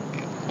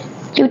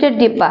 কিউটের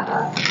ডিব্বা।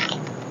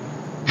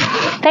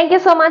 থ্যাংক ইউ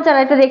সো মাচ, যারা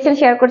এটা দেখছেন,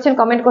 শেয়ার করছেন,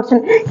 কমেন্ট করছেন।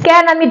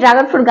 কেন আমি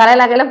ড্রাগন ফ্রুট গালে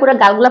লাগালাম, পুরো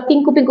গালগুলা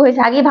পিঙ্কু পিঙ্কু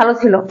হয়েছে, আগেই ভালো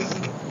ছিল,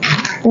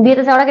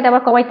 বিয়েতে যাওয়ার আগে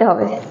আবার কমাইতে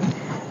হবে।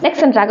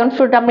 দেখছেন ড্রাগন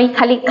ফ্রুট আমি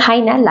খালি খাই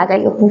না, লাগাই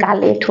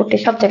গালে, ঠোঁটে,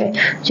 সব জায়গায়,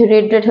 যে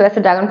রেড রেড হয়ে আছে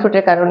ড্রাগন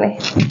ফ্রুটের কারণে।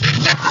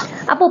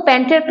 আপু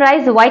প্যান্টের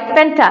প্রাইস, হোয়াইট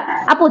প্যান্টটা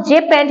আপু যে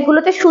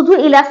প্যান্টগুলোতে শুধু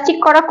ইলাস্টিক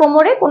করা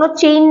কোমরে, কোনো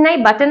চেইন নাই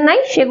বাটন নাই,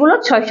 সেগুলো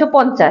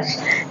 650।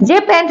 যে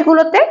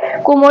প্যান্টগুলোতে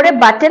কোমরে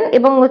বাটন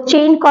এবং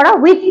চেইন করা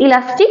উইথ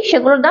ইলাস্টিক,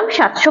 সেগুলোর দাম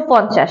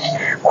 750।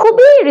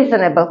 খুবই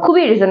রিজনেবল,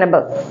 খুবই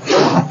রিজনেবল।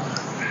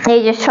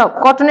 এই যে সব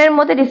কটনের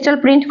মধ্যে ডিজিটাল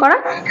প্রিন্ট করা।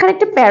 এখানে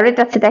একটা প্যারেট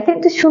আছে, দেখেন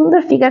একটা সুন্দর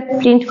ফিগার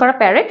প্রিন্ট করা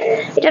প্যারেট।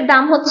 এটার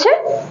দাম হচ্ছে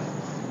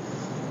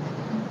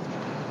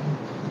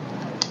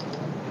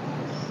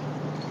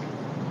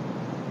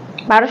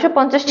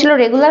 1250 ছিল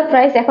রেগুলার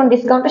প্রাইস, এখন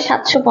ডিসকাউন্টে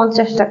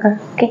 750 টাকা।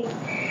 ওকে,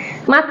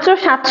 মাত্র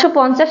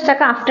 750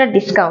 টাকা আফটার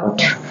ডিসকাউন্ট।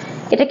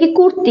 এটা কি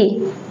কুর্তি?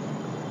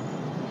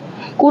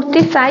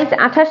 কুর্তির সাইজ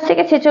 28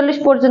 থেকে 46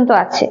 পর্যন্ত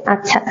আছে।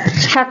 আচ্ছা,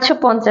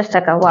 750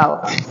 টাকা। ওয়াও,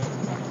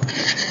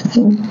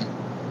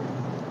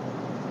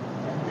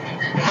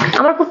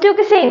 আমার কুর্তিও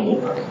কি সেম?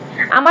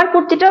 আমার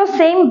কুর্তিটাও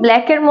সেম,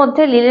 ব্ল্যাক এর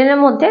মধ্যে লিনেনের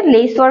মধ্যে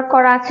লেস ওয়ার্ক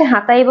করা আছে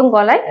হাতায় এবং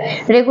গলায়।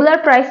 রেগুলার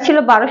প্রাইস ছিল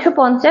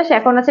 1250,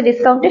 এখন আছে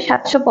ডিসকাউন্টে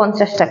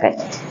 750 টাকায়।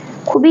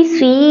 খুবই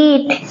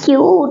সুইট,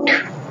 কিউট।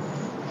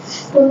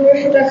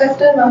 1500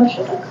 টাকাটা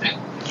 900 টাকা।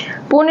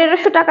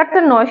 1500 টাকারটা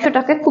 900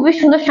 টাকায়, খুবই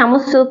সুন্দর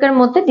শামুক সিল্কের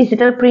মধ্যে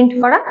ডিজিটাল প্রিন্ট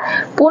করা।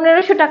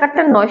 1500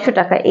 টাকারটা 900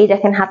 টাকায়। এই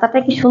দেখেন হাতাটা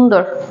কি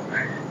সুন্দর,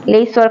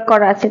 লেস ওয়ার্ক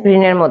করা আছে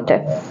গ্রিনের মধ্যে।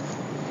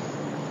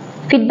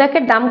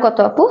 ফিডব্যাকের দাম কত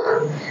আপু?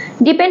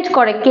 ডিপেন্ড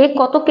করে কে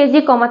কত কেজি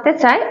কমাতে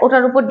চায়,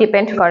 ওটার উপর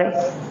ডিপেন্ড করে।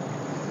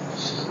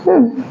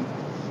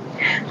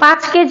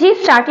 5 কেজি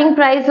স্টার্টিং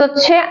প্রাইস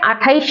হচ্ছে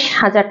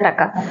 28,000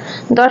 টাকা।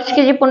 10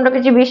 কেজি, 15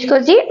 কেজি, 20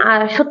 কেজি আর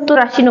 70,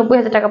 80, 90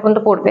 হাজার টাকা পর্যন্ত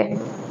পড়বে।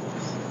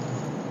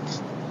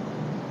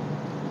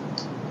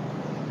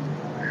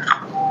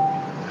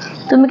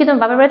 তুমি কি তোমার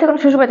বাবার বাড়ি থেকে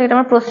শ্বশুর বাড়ি থেকে?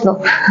 আমার প্রশ্ন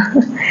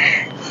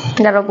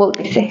যারা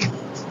বলতেছে।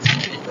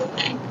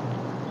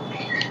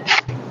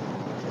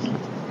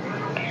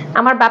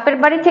 আমার বাপের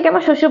বাড়ি থেকে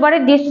আমার শ্বশুর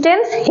বাড়ির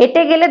ডিস্টেন্স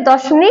হেঁটে গেলে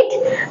 10 মিনিট,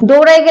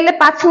 দৌড়ায় গেলে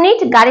 5 মিনিট,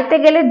 গাড়িতে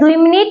গেলে 2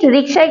 মিনিট,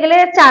 রিক্সায় গেলে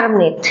 4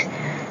 মিনিট।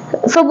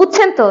 সো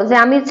বুঝছেন তো যে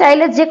আমি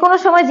চাইলে যে কোনো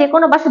সময় যে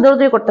কোনো বাসে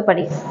দৌড়াদৌড়ি করতে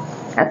পারি।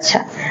 আচ্ছা,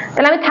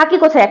 তাহলে আমি থাকি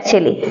কোথায়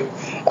অ্যাকচুয়ালি?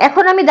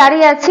 এখন আমি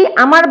দাঁড়িয়ে আছি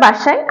আমার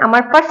বাসায়,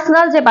 আমার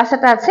পার্সোনাল যে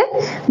বাসাটা আছে,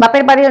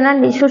 বাপের বাড়িও না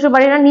শ্বশুর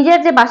বাড়িও না, নিজের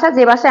যে বাসা,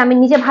 যে বাসায় আমি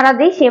নিজে ভাড়া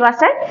দিই, সেই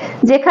বাসায়,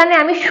 যেখানে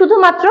আমি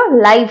শুধুমাত্র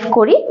লাইভ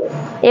করি।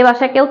 এই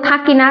বাসায় কেউ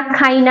থাকি না,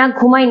 খাই না,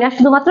 ঘুমাই না,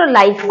 শুধুমাত্র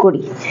লাইভ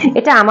করি।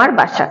 এটা আমার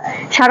বাসা।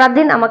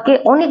 সারাদিন আমাকে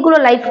অনেকগুলো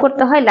লাইভ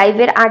করতে হয়,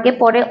 লাইভের আগে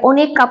পরে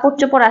অনেক কাপড়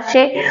চোপড়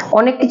আসে,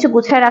 অনেক কিছু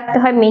গুছায় রাখতে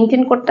হয়,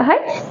 মেনটেন করতে হয়,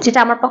 যেটা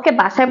আমার পক্ষে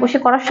বাসায় বসে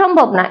করা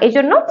সম্ভব না। এই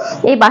জন্য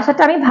এই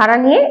বাসাটা আমি ভাড়া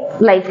নিয়ে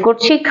লাইভ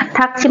করছি,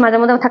 থাকছি, মাঝে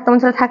মধ্যে থাকতে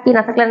মনে থাকি,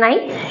 না থাকলে নাই,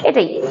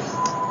 এটাই।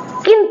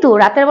 কিন্তু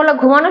রাতের বেলা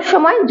ঘুমানোর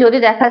সময় যদি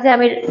দেখা যায়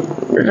আমি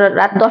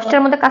রাত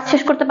 10টার মধ্যে কাজ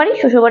শেষ করতে পারি,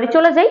 শ্বশুরবাড়ি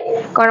চলে যাই,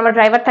 কারণ আমার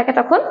ড্রাইভার থাকে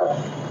তখন।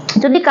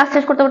 যদি কাজ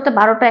শেষ করতে করতে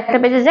 12টা 1টা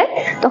বেজে যায়,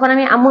 তখন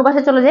আমি আম্মুর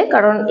বাসায় চলে যাই,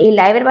 কারণ এই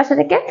লাইভের বাসা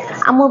থেকে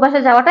আম্মুর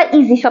বাসায় যাওয়াটা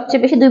ইজি,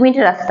 সবচেয়ে বেশি 2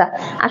 মিনিটের রাস্তা,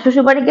 আর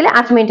শ্বশুরবাড়ি গেলে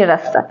 8 মিনিটের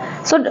রাস্তা।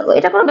 সো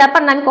এটা কোনো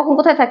ব্যাপার না আমি কখন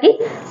কোথায় থাকি,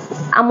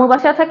 আম্মুর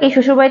বাসায় থাকি,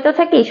 শ্বশুরবাড়িতেও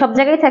থাকি, সব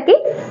জায়গায় থাকি।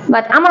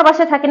 বাট আমার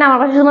বাসায় থাকি না, আমার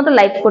বাসায় শুধুমাত্র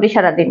লাইভ করি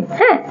সারাদিন।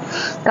 হ্যাঁ,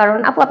 কারণ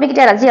আপু আপনি কি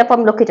টেরা? জি আপু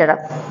আমি লক্ষ্মী টেরা।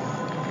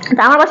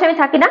 আমার বাসায় আমি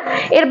থাকি না,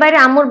 এর বাইরে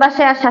আম্মুর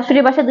বাসায় আর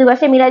শাশুড়ির বাসায়, দুই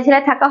বাসায় মিলাই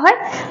ঝিলাই থাকা হয়।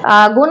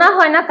 গোনা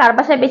হয় না কার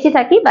বাসায় বেশি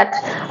থাকি। বাট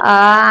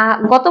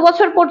গত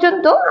বছর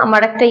পর্যন্ত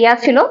আমার একটা ইয়া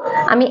ছিল,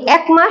 আমি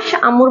 1 মাস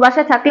আম্মুর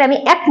বাসায় থাকলে আমি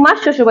 1 মাস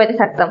শ্বশুর বাড়িতে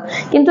থাকতাম।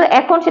 কিন্তু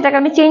এখন সেটাকে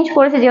আমি চেঞ্জ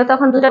করেছি, যেহেতু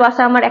এখন দুটো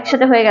বাসা আমার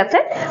একসাথে হয়ে গেছে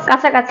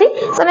কাছাকাছি।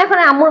 তো আমি এখন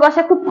আম্মুর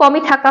বাসায় খুব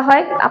কমই থাকা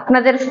হয়।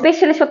 আপনাদের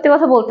স্পেশালি সত্যি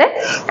কথা বলতে,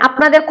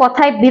 আপনাদের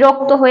কথায়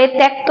বিরক্ত হয়ে,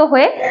 ত্যক্ত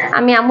হয়ে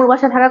আমি আম্মুর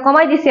বাসায় থাকা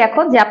কমাই দিছি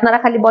এখন, যে আপনারা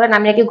খালি বলেন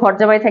আমি নাকি ঘর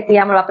জামাই থাকি,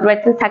 আমার বাপের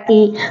বাড়িতে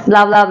থাকি,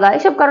 ব্লা ব্লা ব্লা,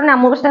 এইসব কারণে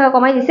আম্মুর বাসা থাকা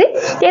কমাই দিছি।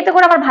 এতে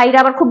করে আমার ভাইরা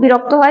আবার খুব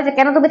বিরক্ত হয় যে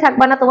কেন তুমি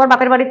থাকবা না, তোমার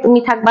বাপের বাড়ি তুমি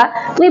থাকবা,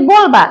 তুমি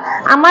বলবা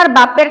আমার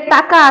বাপের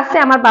টাকা আছে,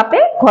 আমার বাপে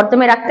ঘর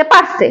জমে রাখতে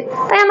পারছে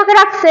তাই আমাকে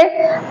রাখছে,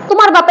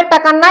 তোমার বাপের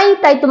টাকা নাই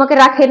তাই তোমাকে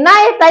রাখে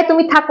নাই, তাই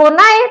তুমি থাকো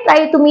নাই,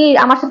 তাই তুমি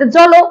আমার সাথে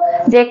চলো,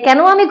 যে কেন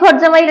আমি ঘর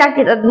জামাই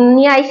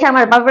নিয়ে আইসা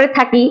আমার বাপের বাড়ি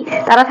থাকি,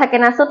 তারা থাকে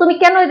না, তো তুমি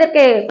কেন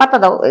এদেরকে পাতা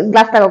দাও,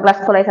 গ্লাস দাও, গ্লাস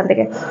খোলা এখান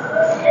থেকে।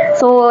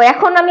 তো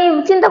এখন আমি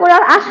চিন্তা করি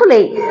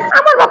আসলেই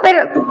আমার বাপের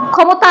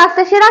ক্ষমতা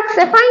আছে, সে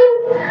রাখছে, ফাইন।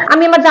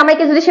 আমি আমার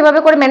জামাইকে যদি সেভাবে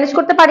করে ম্যানেজ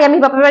করতে পারি, আমি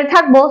বাপের বাড়ি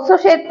থাকবো, তো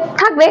সে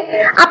থাকবে।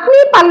 আপনি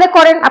পারলে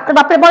করেন, আপনার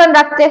বাপের বলেন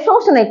রাখতে,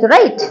 সমস্যা নেই তো,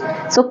 রাইট?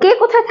 সো কে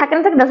কোথায় থাকে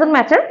না থাকে ডাজন্ট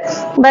ম্যাটার।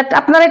 বাট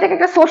আপনারা এটাকে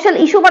একটা সোশ্যাল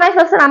ইস্যু বানাই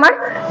ফেলছেন আমার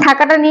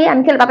থাকাটা নিয়ে।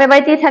 আমি খেলে বাপের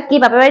বাড়িতেই থাকি,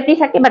 বাপের বাড়িতেই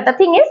থাকি। বাট দ্য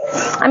থিং ইজ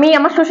আমি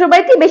আমার শ্বশুর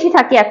বাড়িতেই বেশি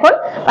থাকি এখন।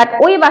 বাট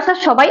ওই বাসার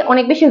সবাই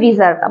অনেক বেশি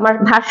রিজার্ভ। আমার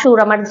ভাসুর,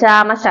 আমার যা,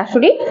 আমার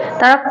শাশুড়ি,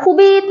 তারা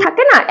খুবই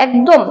থাকে না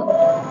একদম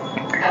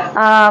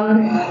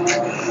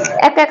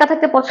একা একা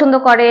থাকতে পছন্দ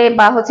করে,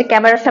 বা হচ্ছে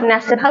ক্যামেরার সামনে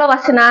আসতে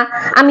ভালোবাসে না।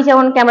 আমি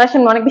যেমন ক্যামেরার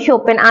সামনে অনেক বেশি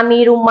ওপেন, আমি,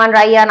 রুম্মান,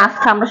 রাইয়ান,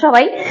 আস্থা, আমরা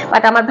সবাই।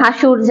 বাট আমার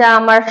ভাসুর যা,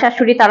 আমার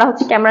শাশুড়ি, তারা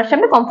হচ্ছে ক্যামেরার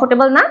সামনে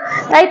কমফোর্টেবল না,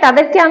 তাই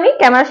তাদেরকে আমি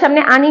ক্যামেরার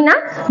সামনে আনি না,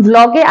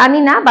 ব্লগে আনি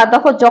না। বা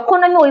যখন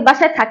আমি ওই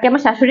বাসায় থাকি,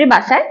 আমার শাশুড়ির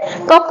বাসায়,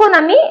 তখন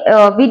আমি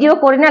ভিডিও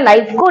করি না,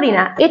 লাইভ করি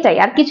না, এটাই,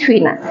 আর কিছুই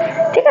না।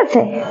 ঠিক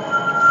আছে,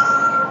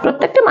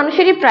 প্রত্যেকটা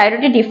মানুষেরই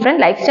প্রায়োরিটি ডিফারেন্ট,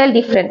 লাইফস্টাইল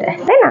ডিফারেন্ট,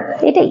 তাই না?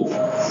 এটাই।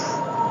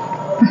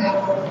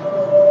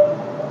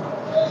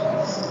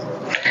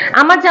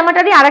 আমার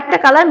জামাটারই আরেকটা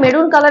কালার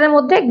মেরুন কালারের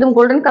মধ্যে একদম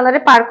গোল্ডেন কালারে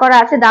পার করা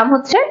আছে, দাম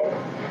হচ্ছে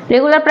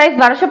regular price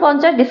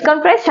 1250,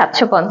 discount price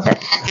 750।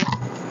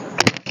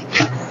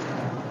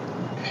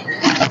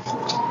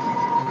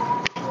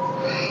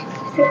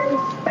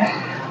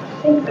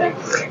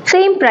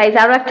 Same price.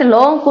 আরো একটা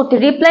লং কুর্তি।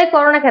 রিপ্লাই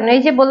করো না কেন?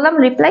 এই যে বললাম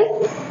রিপ্লাই,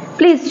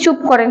 প্লিজ চুপ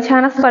করেন।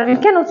 শাহনাজ পারভীন,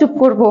 কেন চুপ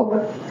করব?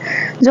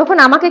 যখন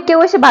আমাকে কেউ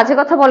এসে বাজে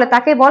কথা বলে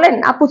তাকে বলেন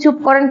আপু চুপ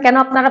করেন কেন,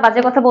 আপনারা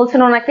বাজে কথা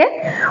বলছেন ওনাকে?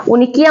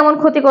 উনি কি এমন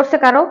ক্ষতি করছে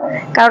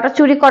কারোটা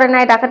চুরি করে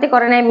নাই, ডাকাতি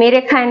করে নাই,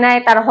 মেরে খায় নাই,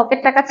 তার হকের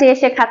টাকা চেয়ে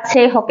সে খাচ্ছে,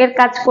 হকের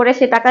কাজ করে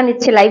সে টাকা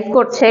নিচ্ছে, লাইভ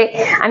করছে।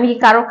 আমি কি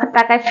কারো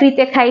টাকায়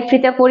ফ্রিতে খাই,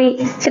 ফ্রিতে করি,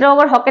 সেটাও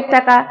আবার হকের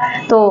টাকা?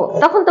 তো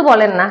তখন তো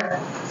বলেন না।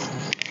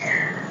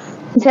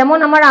 যেমন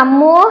আমার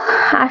আম্মু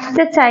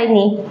আসতে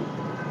চায়নি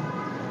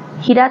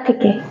হীরা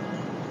থেকে,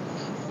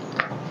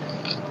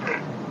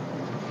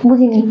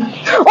 বুঝিনি।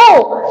 ও,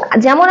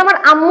 যেমন আমার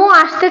আম্মু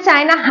আসতে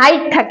চায় না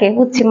হাইট থাকে,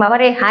 বুঝছি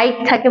বাবার এই হাইট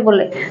থাকে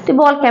বলে। তুই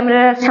বল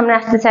ক্যামেরার সামনে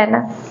আসতে চায় না।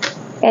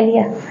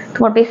 এলিয়া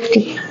তোমার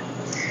বেস্টি?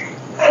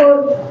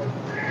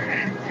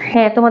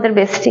 হ্যাঁ তোমাদের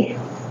বেস্টি।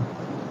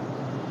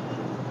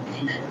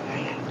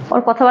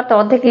 ওর কথাবার্তা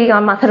অর্ধেকই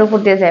আমার মাথার উপর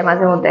দিয়ে যায়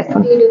মাঝে মধ্যে।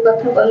 এখন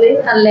কথা বলে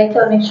আর লেখে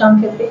অনেক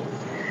সংক্ষেপে,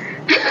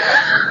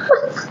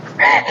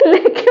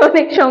 লেখে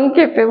অনেক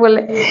সংক্ষেপে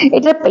বলে।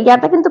 এটা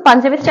ইয়াটা কিন্তু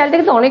পাঞ্জাবি স্টাইলটা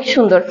কিন্তু অনেক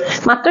সুন্দর,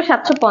 মাত্র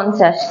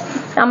 750।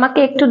 আমাকে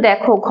একটু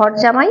দেখো। ঘর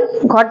জামাই।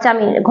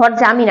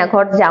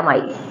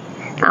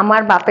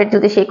 আমার বাপের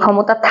যদি সেই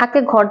ক্ষমতা থাকে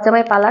ঘর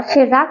জামাই পালার,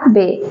 সে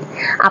রাখবে।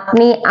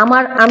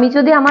 আমি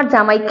যদি আমার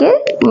জামাইকে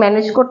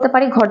ম্যানেজ করতে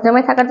পারি ঘর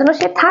জামাই থাকার জন্য,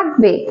 সে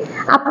থাকবে।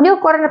 আপনিও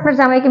করেন আপনার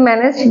জামাইকে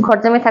ম্যানেজ ঘর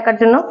জামাই থাকার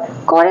জন্য,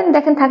 করেন,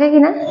 দেখেন থাকে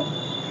কিনা।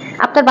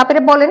 আপনার বাপের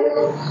বলেন,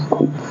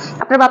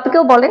 আপনার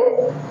বাপকেও বলেন,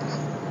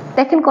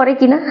 দেখেন করে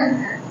কিনা,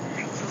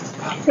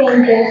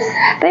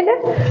 তাই না?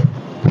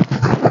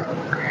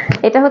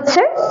 এটা হচ্ছে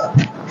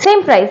সেম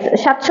প্রাইস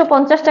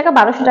 750 টাকা,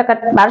 1200 টাকা,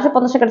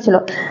 1250 টাকা ছিল।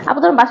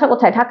 আপনাদের বাসা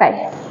কোথায়? ঢাকায়।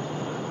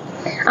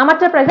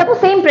 আমারটার প্রাইস আপু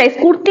same price.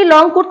 Kurti,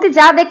 long kurti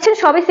যা দেখছেন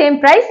সবই সেম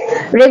প্রাইস।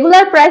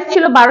 রেগুলার প্রাইস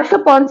ছিল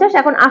 1250,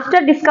 এখন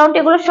আফটার ডিসকাউন্ট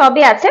এগুলো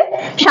সবই আছে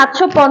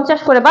 750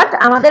 করে। বাট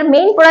আমাদের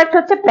মেইন প্রোডাক্ট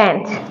হচ্ছে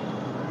প্যান্ট।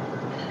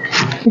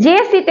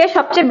 জেএসসিতে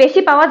সবচেয়ে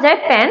বেশি পাওয়া যায়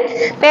প্যান্ট।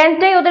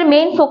 প্যান্টটাই ওদের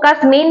main focus,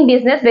 main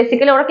business.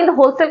 Basically ওরা কিন্তু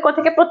হোলসেল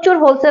থেকে প্রচুর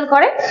হোলসেল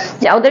করে।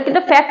 ওদের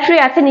কিন্তু ফ্যাক্টরি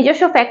আছে,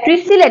 নিজস্ব ফ্যাক্টরি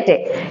সিলেটে,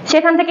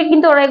 সেখান থেকে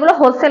কিন্তু ওরা এগুলো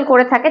হোলসেল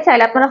করে থাকে।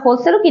 চাইলে আপনারা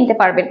হোলসেলও কিনতে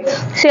পারবেন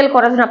সেল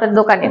করার জন্য আপনাদের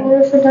দোকানে।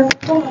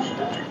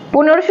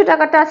 1500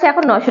 টাকাটা আছে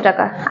এখন 900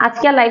 টাকা।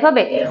 আজকে আর লাইভ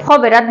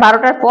হবে রাত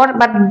 12টার পর।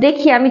 বাট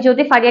দেখি আমি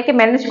যদি ফারিয়াকে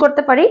ম্যানেজ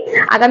করতে পারি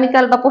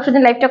আগামীকাল বা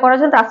পরশুদিন লাইভটা করার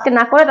জন্য, আজকে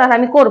না করে তাহলে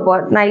আমি করবো,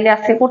 নাইলে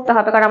আজকে করতে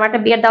হবে, কারণ আমার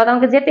একটা বিয়ের দাওয়াত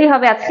আমাকে যেতেই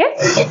হবে আজকে।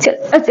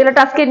 ছেলেটা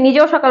আজকে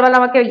নিজেও সকালবেলা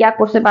আমাকে ইয়া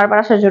করছে বারবার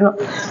আসার জন্য,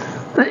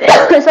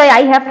 সো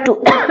আই হ্যাভ টু।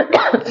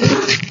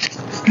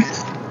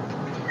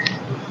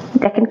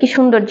 দেখেন কি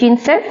সুন্দর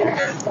জিন্সের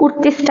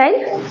কুর্তি স্টাইল,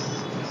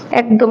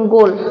 একদম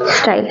গোল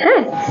স্টাইল।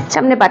 হ্যাঁ,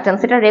 সামনে বাটন।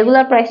 সেটা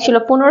রেগুলার প্রাইস ছিল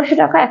 1500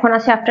 টাকা, এখন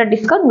আছে আফটার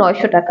ডিসকাউন্ট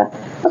 900 টাকা।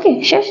 ওকে,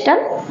 শেষ ডান।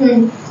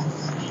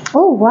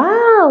 ও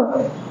ওয়াও,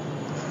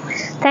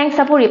 থ্যাঙ্কস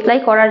আপু রিপ্লাই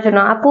করার জন্য।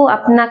 আপু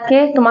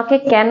তোমাকে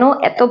কেন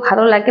এত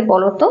ভালো লাগে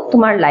বলো তো?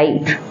 তোমার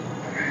লাইভ,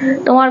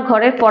 তোমার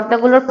ঘরের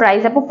পর্দাগুলোর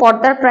প্রাইস। আপু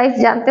পর্দার প্রাইস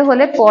জানতে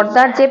হলে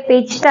পর্দার যে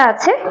পেজটা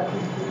আছে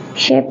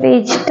সে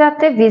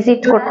পেজটাতে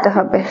ভিজিট করতে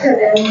হবে।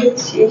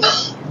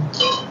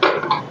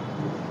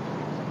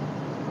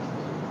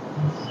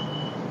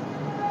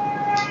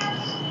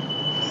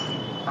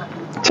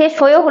 শেষ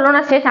হয়েও হলো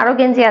না, শেষ আরো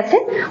গেঞ্জি আছে,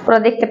 ওরা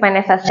দেখতে পায়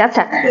না ফার্স্ট।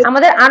 আচ্ছা,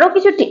 আমাদের আরো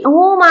কিছু, ও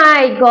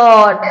মাই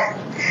god,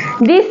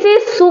 this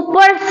is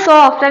super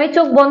soft. আমি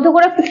চোখ বন্ধ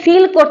করে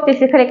ফিল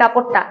করতেছি খালি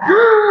কাপড়টা।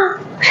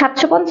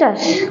 750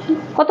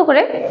 কত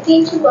করে?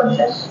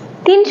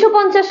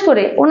 350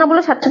 করে। ওনা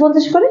বলো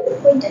 750 করে,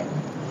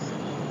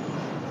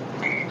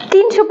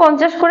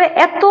 350 করে।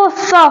 এত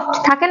সফট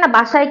থাকে না,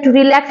 বাসায় একটু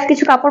রিল্যাক্স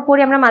কিছু কাপড়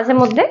পরি আমরা মাঝে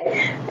মধ্যে।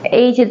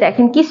 এই যে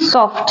দেখেন কি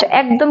সফট,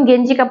 একদম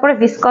গেঞ্জি কাপড়ে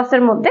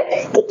ভিসকসের মধ্যে।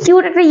 কি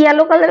কিউট একটা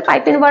ইয়েলো কালার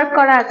পাইপিং ওয়ার্ক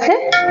করা আছে।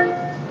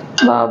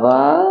 বাবা,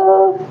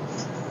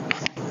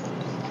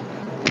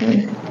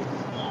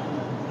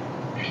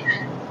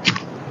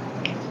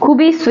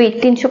 খুবই সুইট।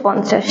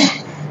 350।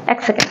 এক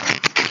সেকেন্ড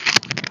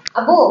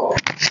আবু,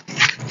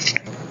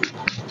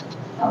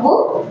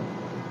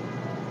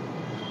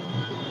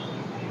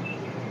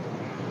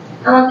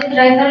 আমাদের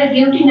ড্রাইভারের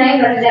ডিউটি নাই,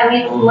 যে আমি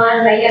মার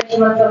রাইয়া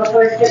সীমান্ত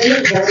অথরিটিতে দিয়ে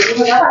যাব।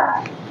 তুমি যাবা?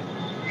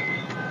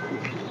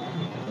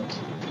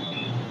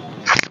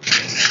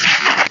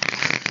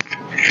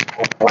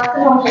 ওয়াতে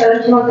সমস্যা হলে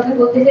সীমান্তকে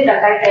বলতেছি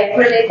গাড়ি টাইপ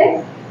করে দিতে,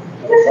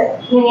 ঠিক আছে?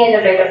 নিয়ে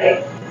যাও ড্রাইভারকে।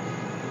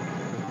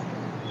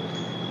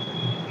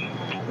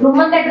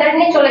 রুমান এক গাড়ি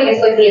নিয়ে চলে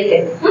গেছে ওই বিয়েতে।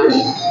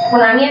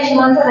 এখন আমি আর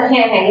সীমান্ত,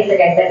 হ্যাঁ গেছে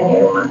গাড়িটা নিয়ে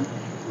রুমান।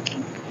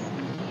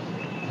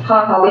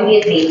 হ্যাঁ ওই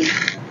বিয়েতেই।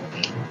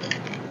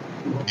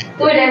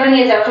 তুমি ড্রাইভার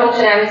নিয়ে যাও,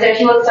 সমস্যা নেই, আমি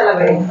সীমান্ত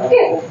চালাবে।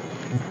 ওকে,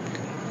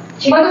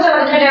 সীমান্ত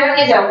চালাবে, তুমি ড্রাইভার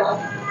নিয়ে যাও।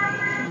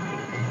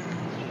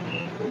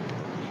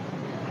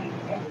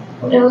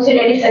 ওটা হচ্ছে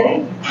রেডি সেনে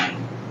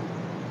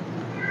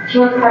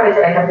সীমান্ত খাবে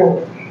একটা বউ।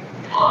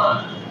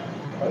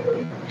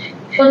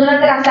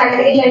 সুন্দরতে কাছে আগে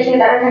থেকে এসে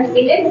দাঁড়া থাকতে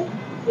দিলে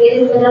এই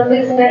যে সুন্দরতে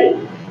গাড়ি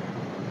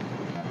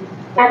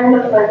কাটুন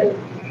করতে পারবে।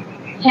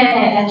 হ্যাঁ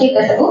হ্যাঁ হ্যাঁ ঠিক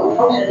আছে গো,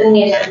 অবশ্যই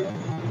নিয়ে যাও।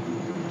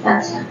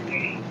 আচ্ছা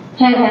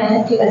হ্যাঁ হ্যাঁ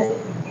হ্যাঁ ঠিক আছে।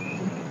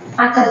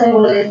 আচ্ছা আচ্ছা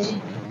বলে দিচ্ছি।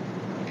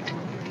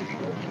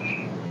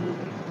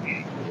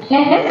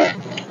 হ্যাঁ হ্যাঁ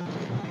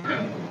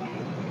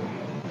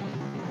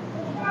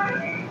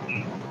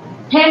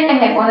হ্যাঁ হ্যাঁ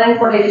হ্যাঁ অনলাইন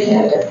করে দিচ্ছি।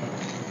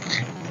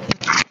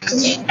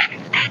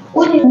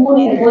 ওই যে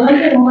মনে বললাম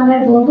যে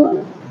রোমানের বন্ধু।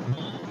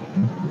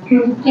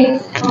 ঠিক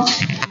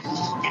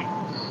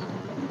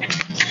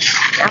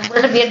আপুর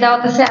একটা বিয়ের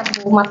দাওয়াত আছে,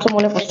 আপু মাত্র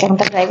মনে পড়ছে এখন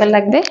তার ড্রাইভার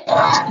লাগবে,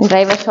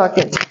 ড্রাইভার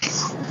শর্টেজ।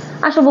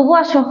 আসো বাবু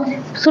আসো,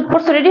 স্যুট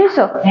পরছো, রেডি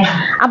হয়েছো?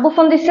 আব্বু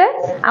ফোন দিছে,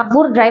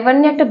 আব্বুর ড্রাইভার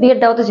নিয়ে একটা বিয়ের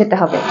দাওয়াতে যেতে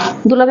হবে।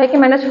 দুলাভাইকে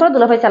ম্যানেজ করো,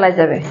 দুলাভাই চালায়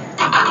যাবে।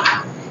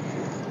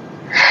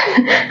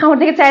 আমার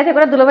দিকে চাইতে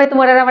করে দুলাভাই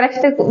তোমার আর আমার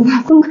একসাথে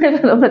কোন করে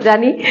ফেলো আমরা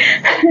জানি।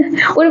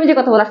 ওর যে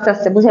কথা বলে আস্তে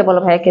আস্তে বুঝাই বলো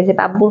ভাইয়াকে যে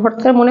আব্বুর হঠাৎ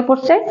করে মনে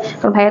পড়ছে,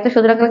 কারণ ভাইয়া তো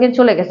সজুর আঙ্কেলকে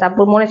চলে গেছে,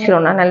 আব্বুর মনে ছিল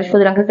না, নাহলে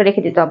সজুর আঙ্কেলকে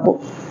রেখে দিত আব্বু,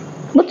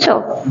 বুঝছো?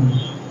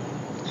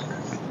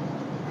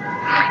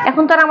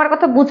 এখন তো আর আমার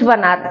কথা বুঝবা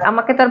না,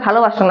 আমাকে তো আর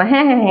ভালোবাসো না।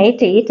 হ্যাঁ হ্যাঁ হ্যাঁ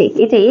এটাই এটাই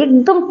এটাই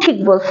একদম ঠিক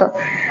বলছো।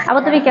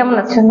 আবার তুমি কেমন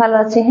আছো? ভালো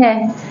আছি। হ্যাঁ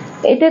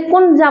এটা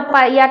কোন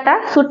ইয়াটা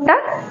স্যুটটা?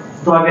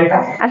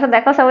 আচ্ছা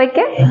দেখো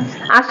সবাইকে,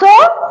 আসো।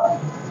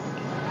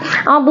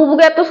 আমার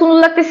বুবুকে এত সুন্দর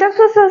লাগতেছে।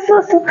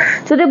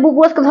 যদি বুবু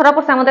আজকে ধরা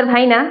পড়ছে, আমাদের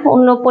ভাই না,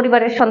 অন্য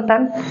পরিবারের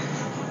সন্তান।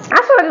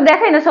 আসো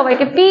দেখাই না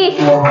সবাইকে, পিস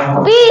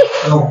পিস।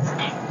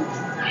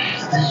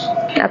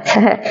 আচ্ছা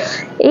হ্যাঁ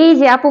এই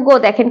যে আপু গো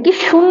দেখেন কি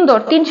সুন্দর,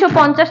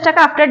 350 টাকা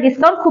আফটার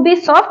ডিসকাউন্ট, খুবই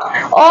সফট,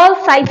 অল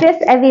সাইজেস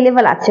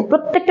অ্যাভেলেবল আছে,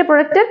 প্রত্যেকটা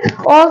প্রোডাক্টের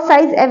অল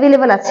সাইজ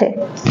অ্যাভেলেবল আছে।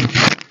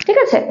 ঠিক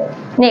আছে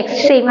নেক্সট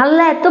সেম।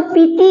 আল্লাহ এত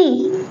পিটি,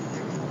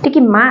 এটা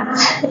কি মাছ?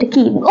 এটা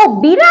কি? ও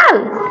বিড়াল।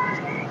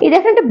 এই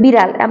দেখেন এটা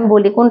বিড়াল, আমি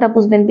বলি কোনটা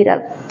বুঝবেন বিড়াল,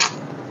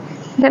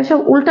 এখানে সব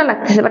উল্টা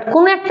লাগতেছে বাট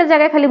কোন একটা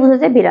জায়গায় খালি বুঝা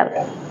যায় বিড়াল।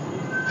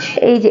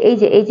 এই যে এই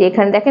যে এই যে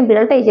এখানে দেখেন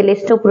বিড়ালটা, এই যে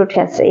লেজটা উপরে উঠে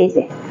আছে। এই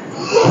যে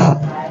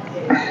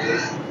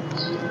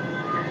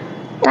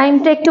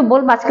টাইমটা একটু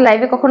বলবো, আজকে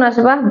লাইভে কখন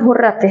আসবা? ভোর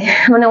রাতে,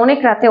 মানে অনেক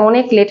রাতে,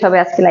 অনেক লেট হবে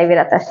আজকে লাইভে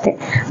রাতে আসতে,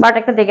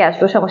 12টা দিকে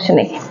আসবো, সমস্যা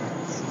নেই।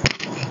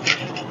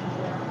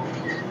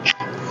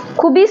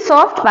 খুবই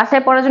সফট,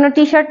 বাসায় পরার জন্য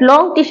T shirt,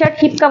 long T shirt,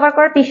 heap cover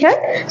করা টি শার্ট,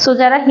 সো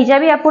যারা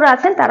হিজাবি আপুরা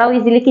আছেন তারাও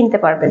ইজিলি কিনতে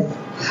পারবেন।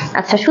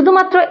 আচ্ছা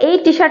শুধুমাত্র এই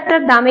টি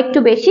শার্টটার দাম একটু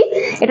বেশি,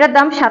 এটার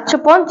দাম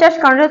 750,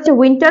 কারণ এটা হচ্ছে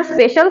উইন্টার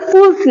স্পেশাল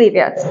ফুল স্লিভ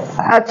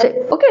আছে।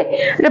 ওকে,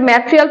 এটা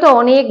ম্যাটেরিয়ালটা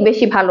অনেক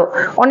বেশি ভালো,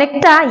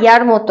 অনেকটা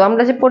ইয়ার মতো,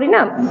 আমরা যে পরি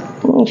না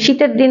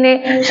শীতের দিনে,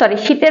 সরি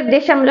শীতের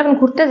দেশে আমরা যখন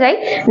ঘুরতে যাই,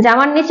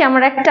 জামার নিচে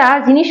আমরা একটা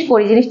জিনিস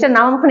পরি, জিনিসটার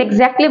নাম এখন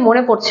এক্স্যাক্টলি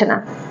মনে পড়ছে না,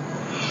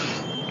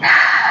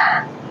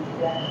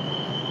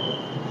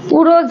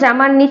 পুরো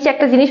জামার নিচে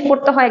একটা জিনিস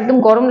পড়তে হয়, একদম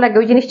গরম লাগে,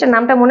 ওই জিনিসটার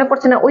নামটা মনে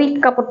পড়ছে না, ওই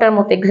কাপড়টার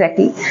মতো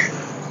এক্স্যাক্টলি।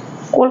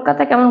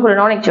 কলকাতা কেমন করলেন?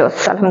 অনেক জোস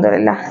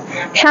আলহামদুলিল্লাহ।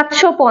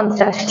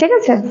 750, ঠিক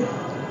আছে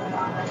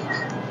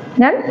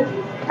ডান।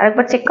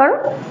 আরেকবার চেক করো,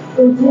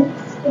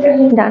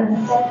 ডান।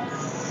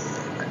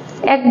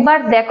 একবার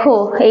দেখো,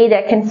 এই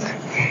দেখেন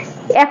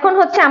এখন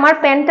হচ্ছে আমার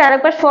প্যান্টটা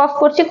আরেকবার শো অফ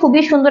করছি,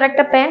 খুবই সুন্দর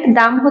একটা প্যান্ট,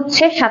 দাম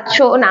হচ্ছে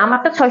 700 না,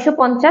 আমারটা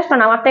 650,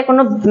 কারণ আমারটা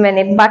কোনো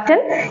মানে বাটন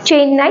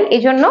চেইন নাই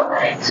এজন্য।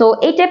 সো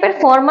এই টাইপের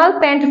ফর্মাল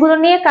প্যান্ট গুলো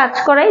নিয়ে কাজ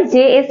করাই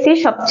জেএসসির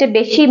সবচেয়ে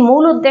বেশি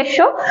মূল উদ্দেশ্য।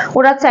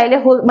 ওরা চাইলে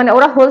মানে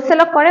ওরা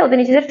হোলসেলও করে, ওদের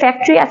নিজেদের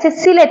ফ্যাক্টরি আছে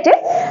সিলেটে,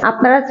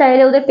 আপনারা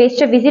চাইলে ওদের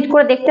পেজটা ভিজিট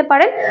করে দেখতে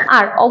পারেন,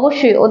 আর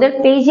অবশ্যই ওদের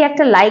পেজে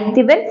একটা লাইক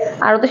দিবেন,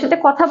 আর ওদের সাথে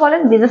কথা বলেন,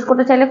 বিজনেস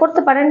করতে চাইলে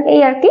করতে পারেন,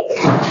 এই আর কি।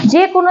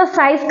 যে কোনো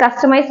সাইজ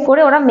কাস্টমাইজ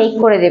করে ওরা মেক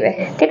করে দেবে,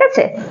 ঠিক আছে?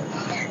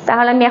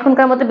 তাহলে আমি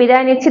এখনকার মতো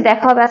বিদায় নিচ্ছি,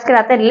 দেখা হবে আজকে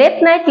রাতের লেট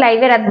নাইট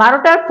লাইভে রাত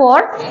 12টার পর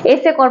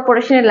এসএ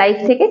কর্পোরেশনের লাইভ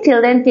থেকে। Till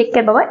then take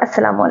care, by,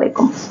 আসসালামু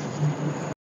আলাইকুম।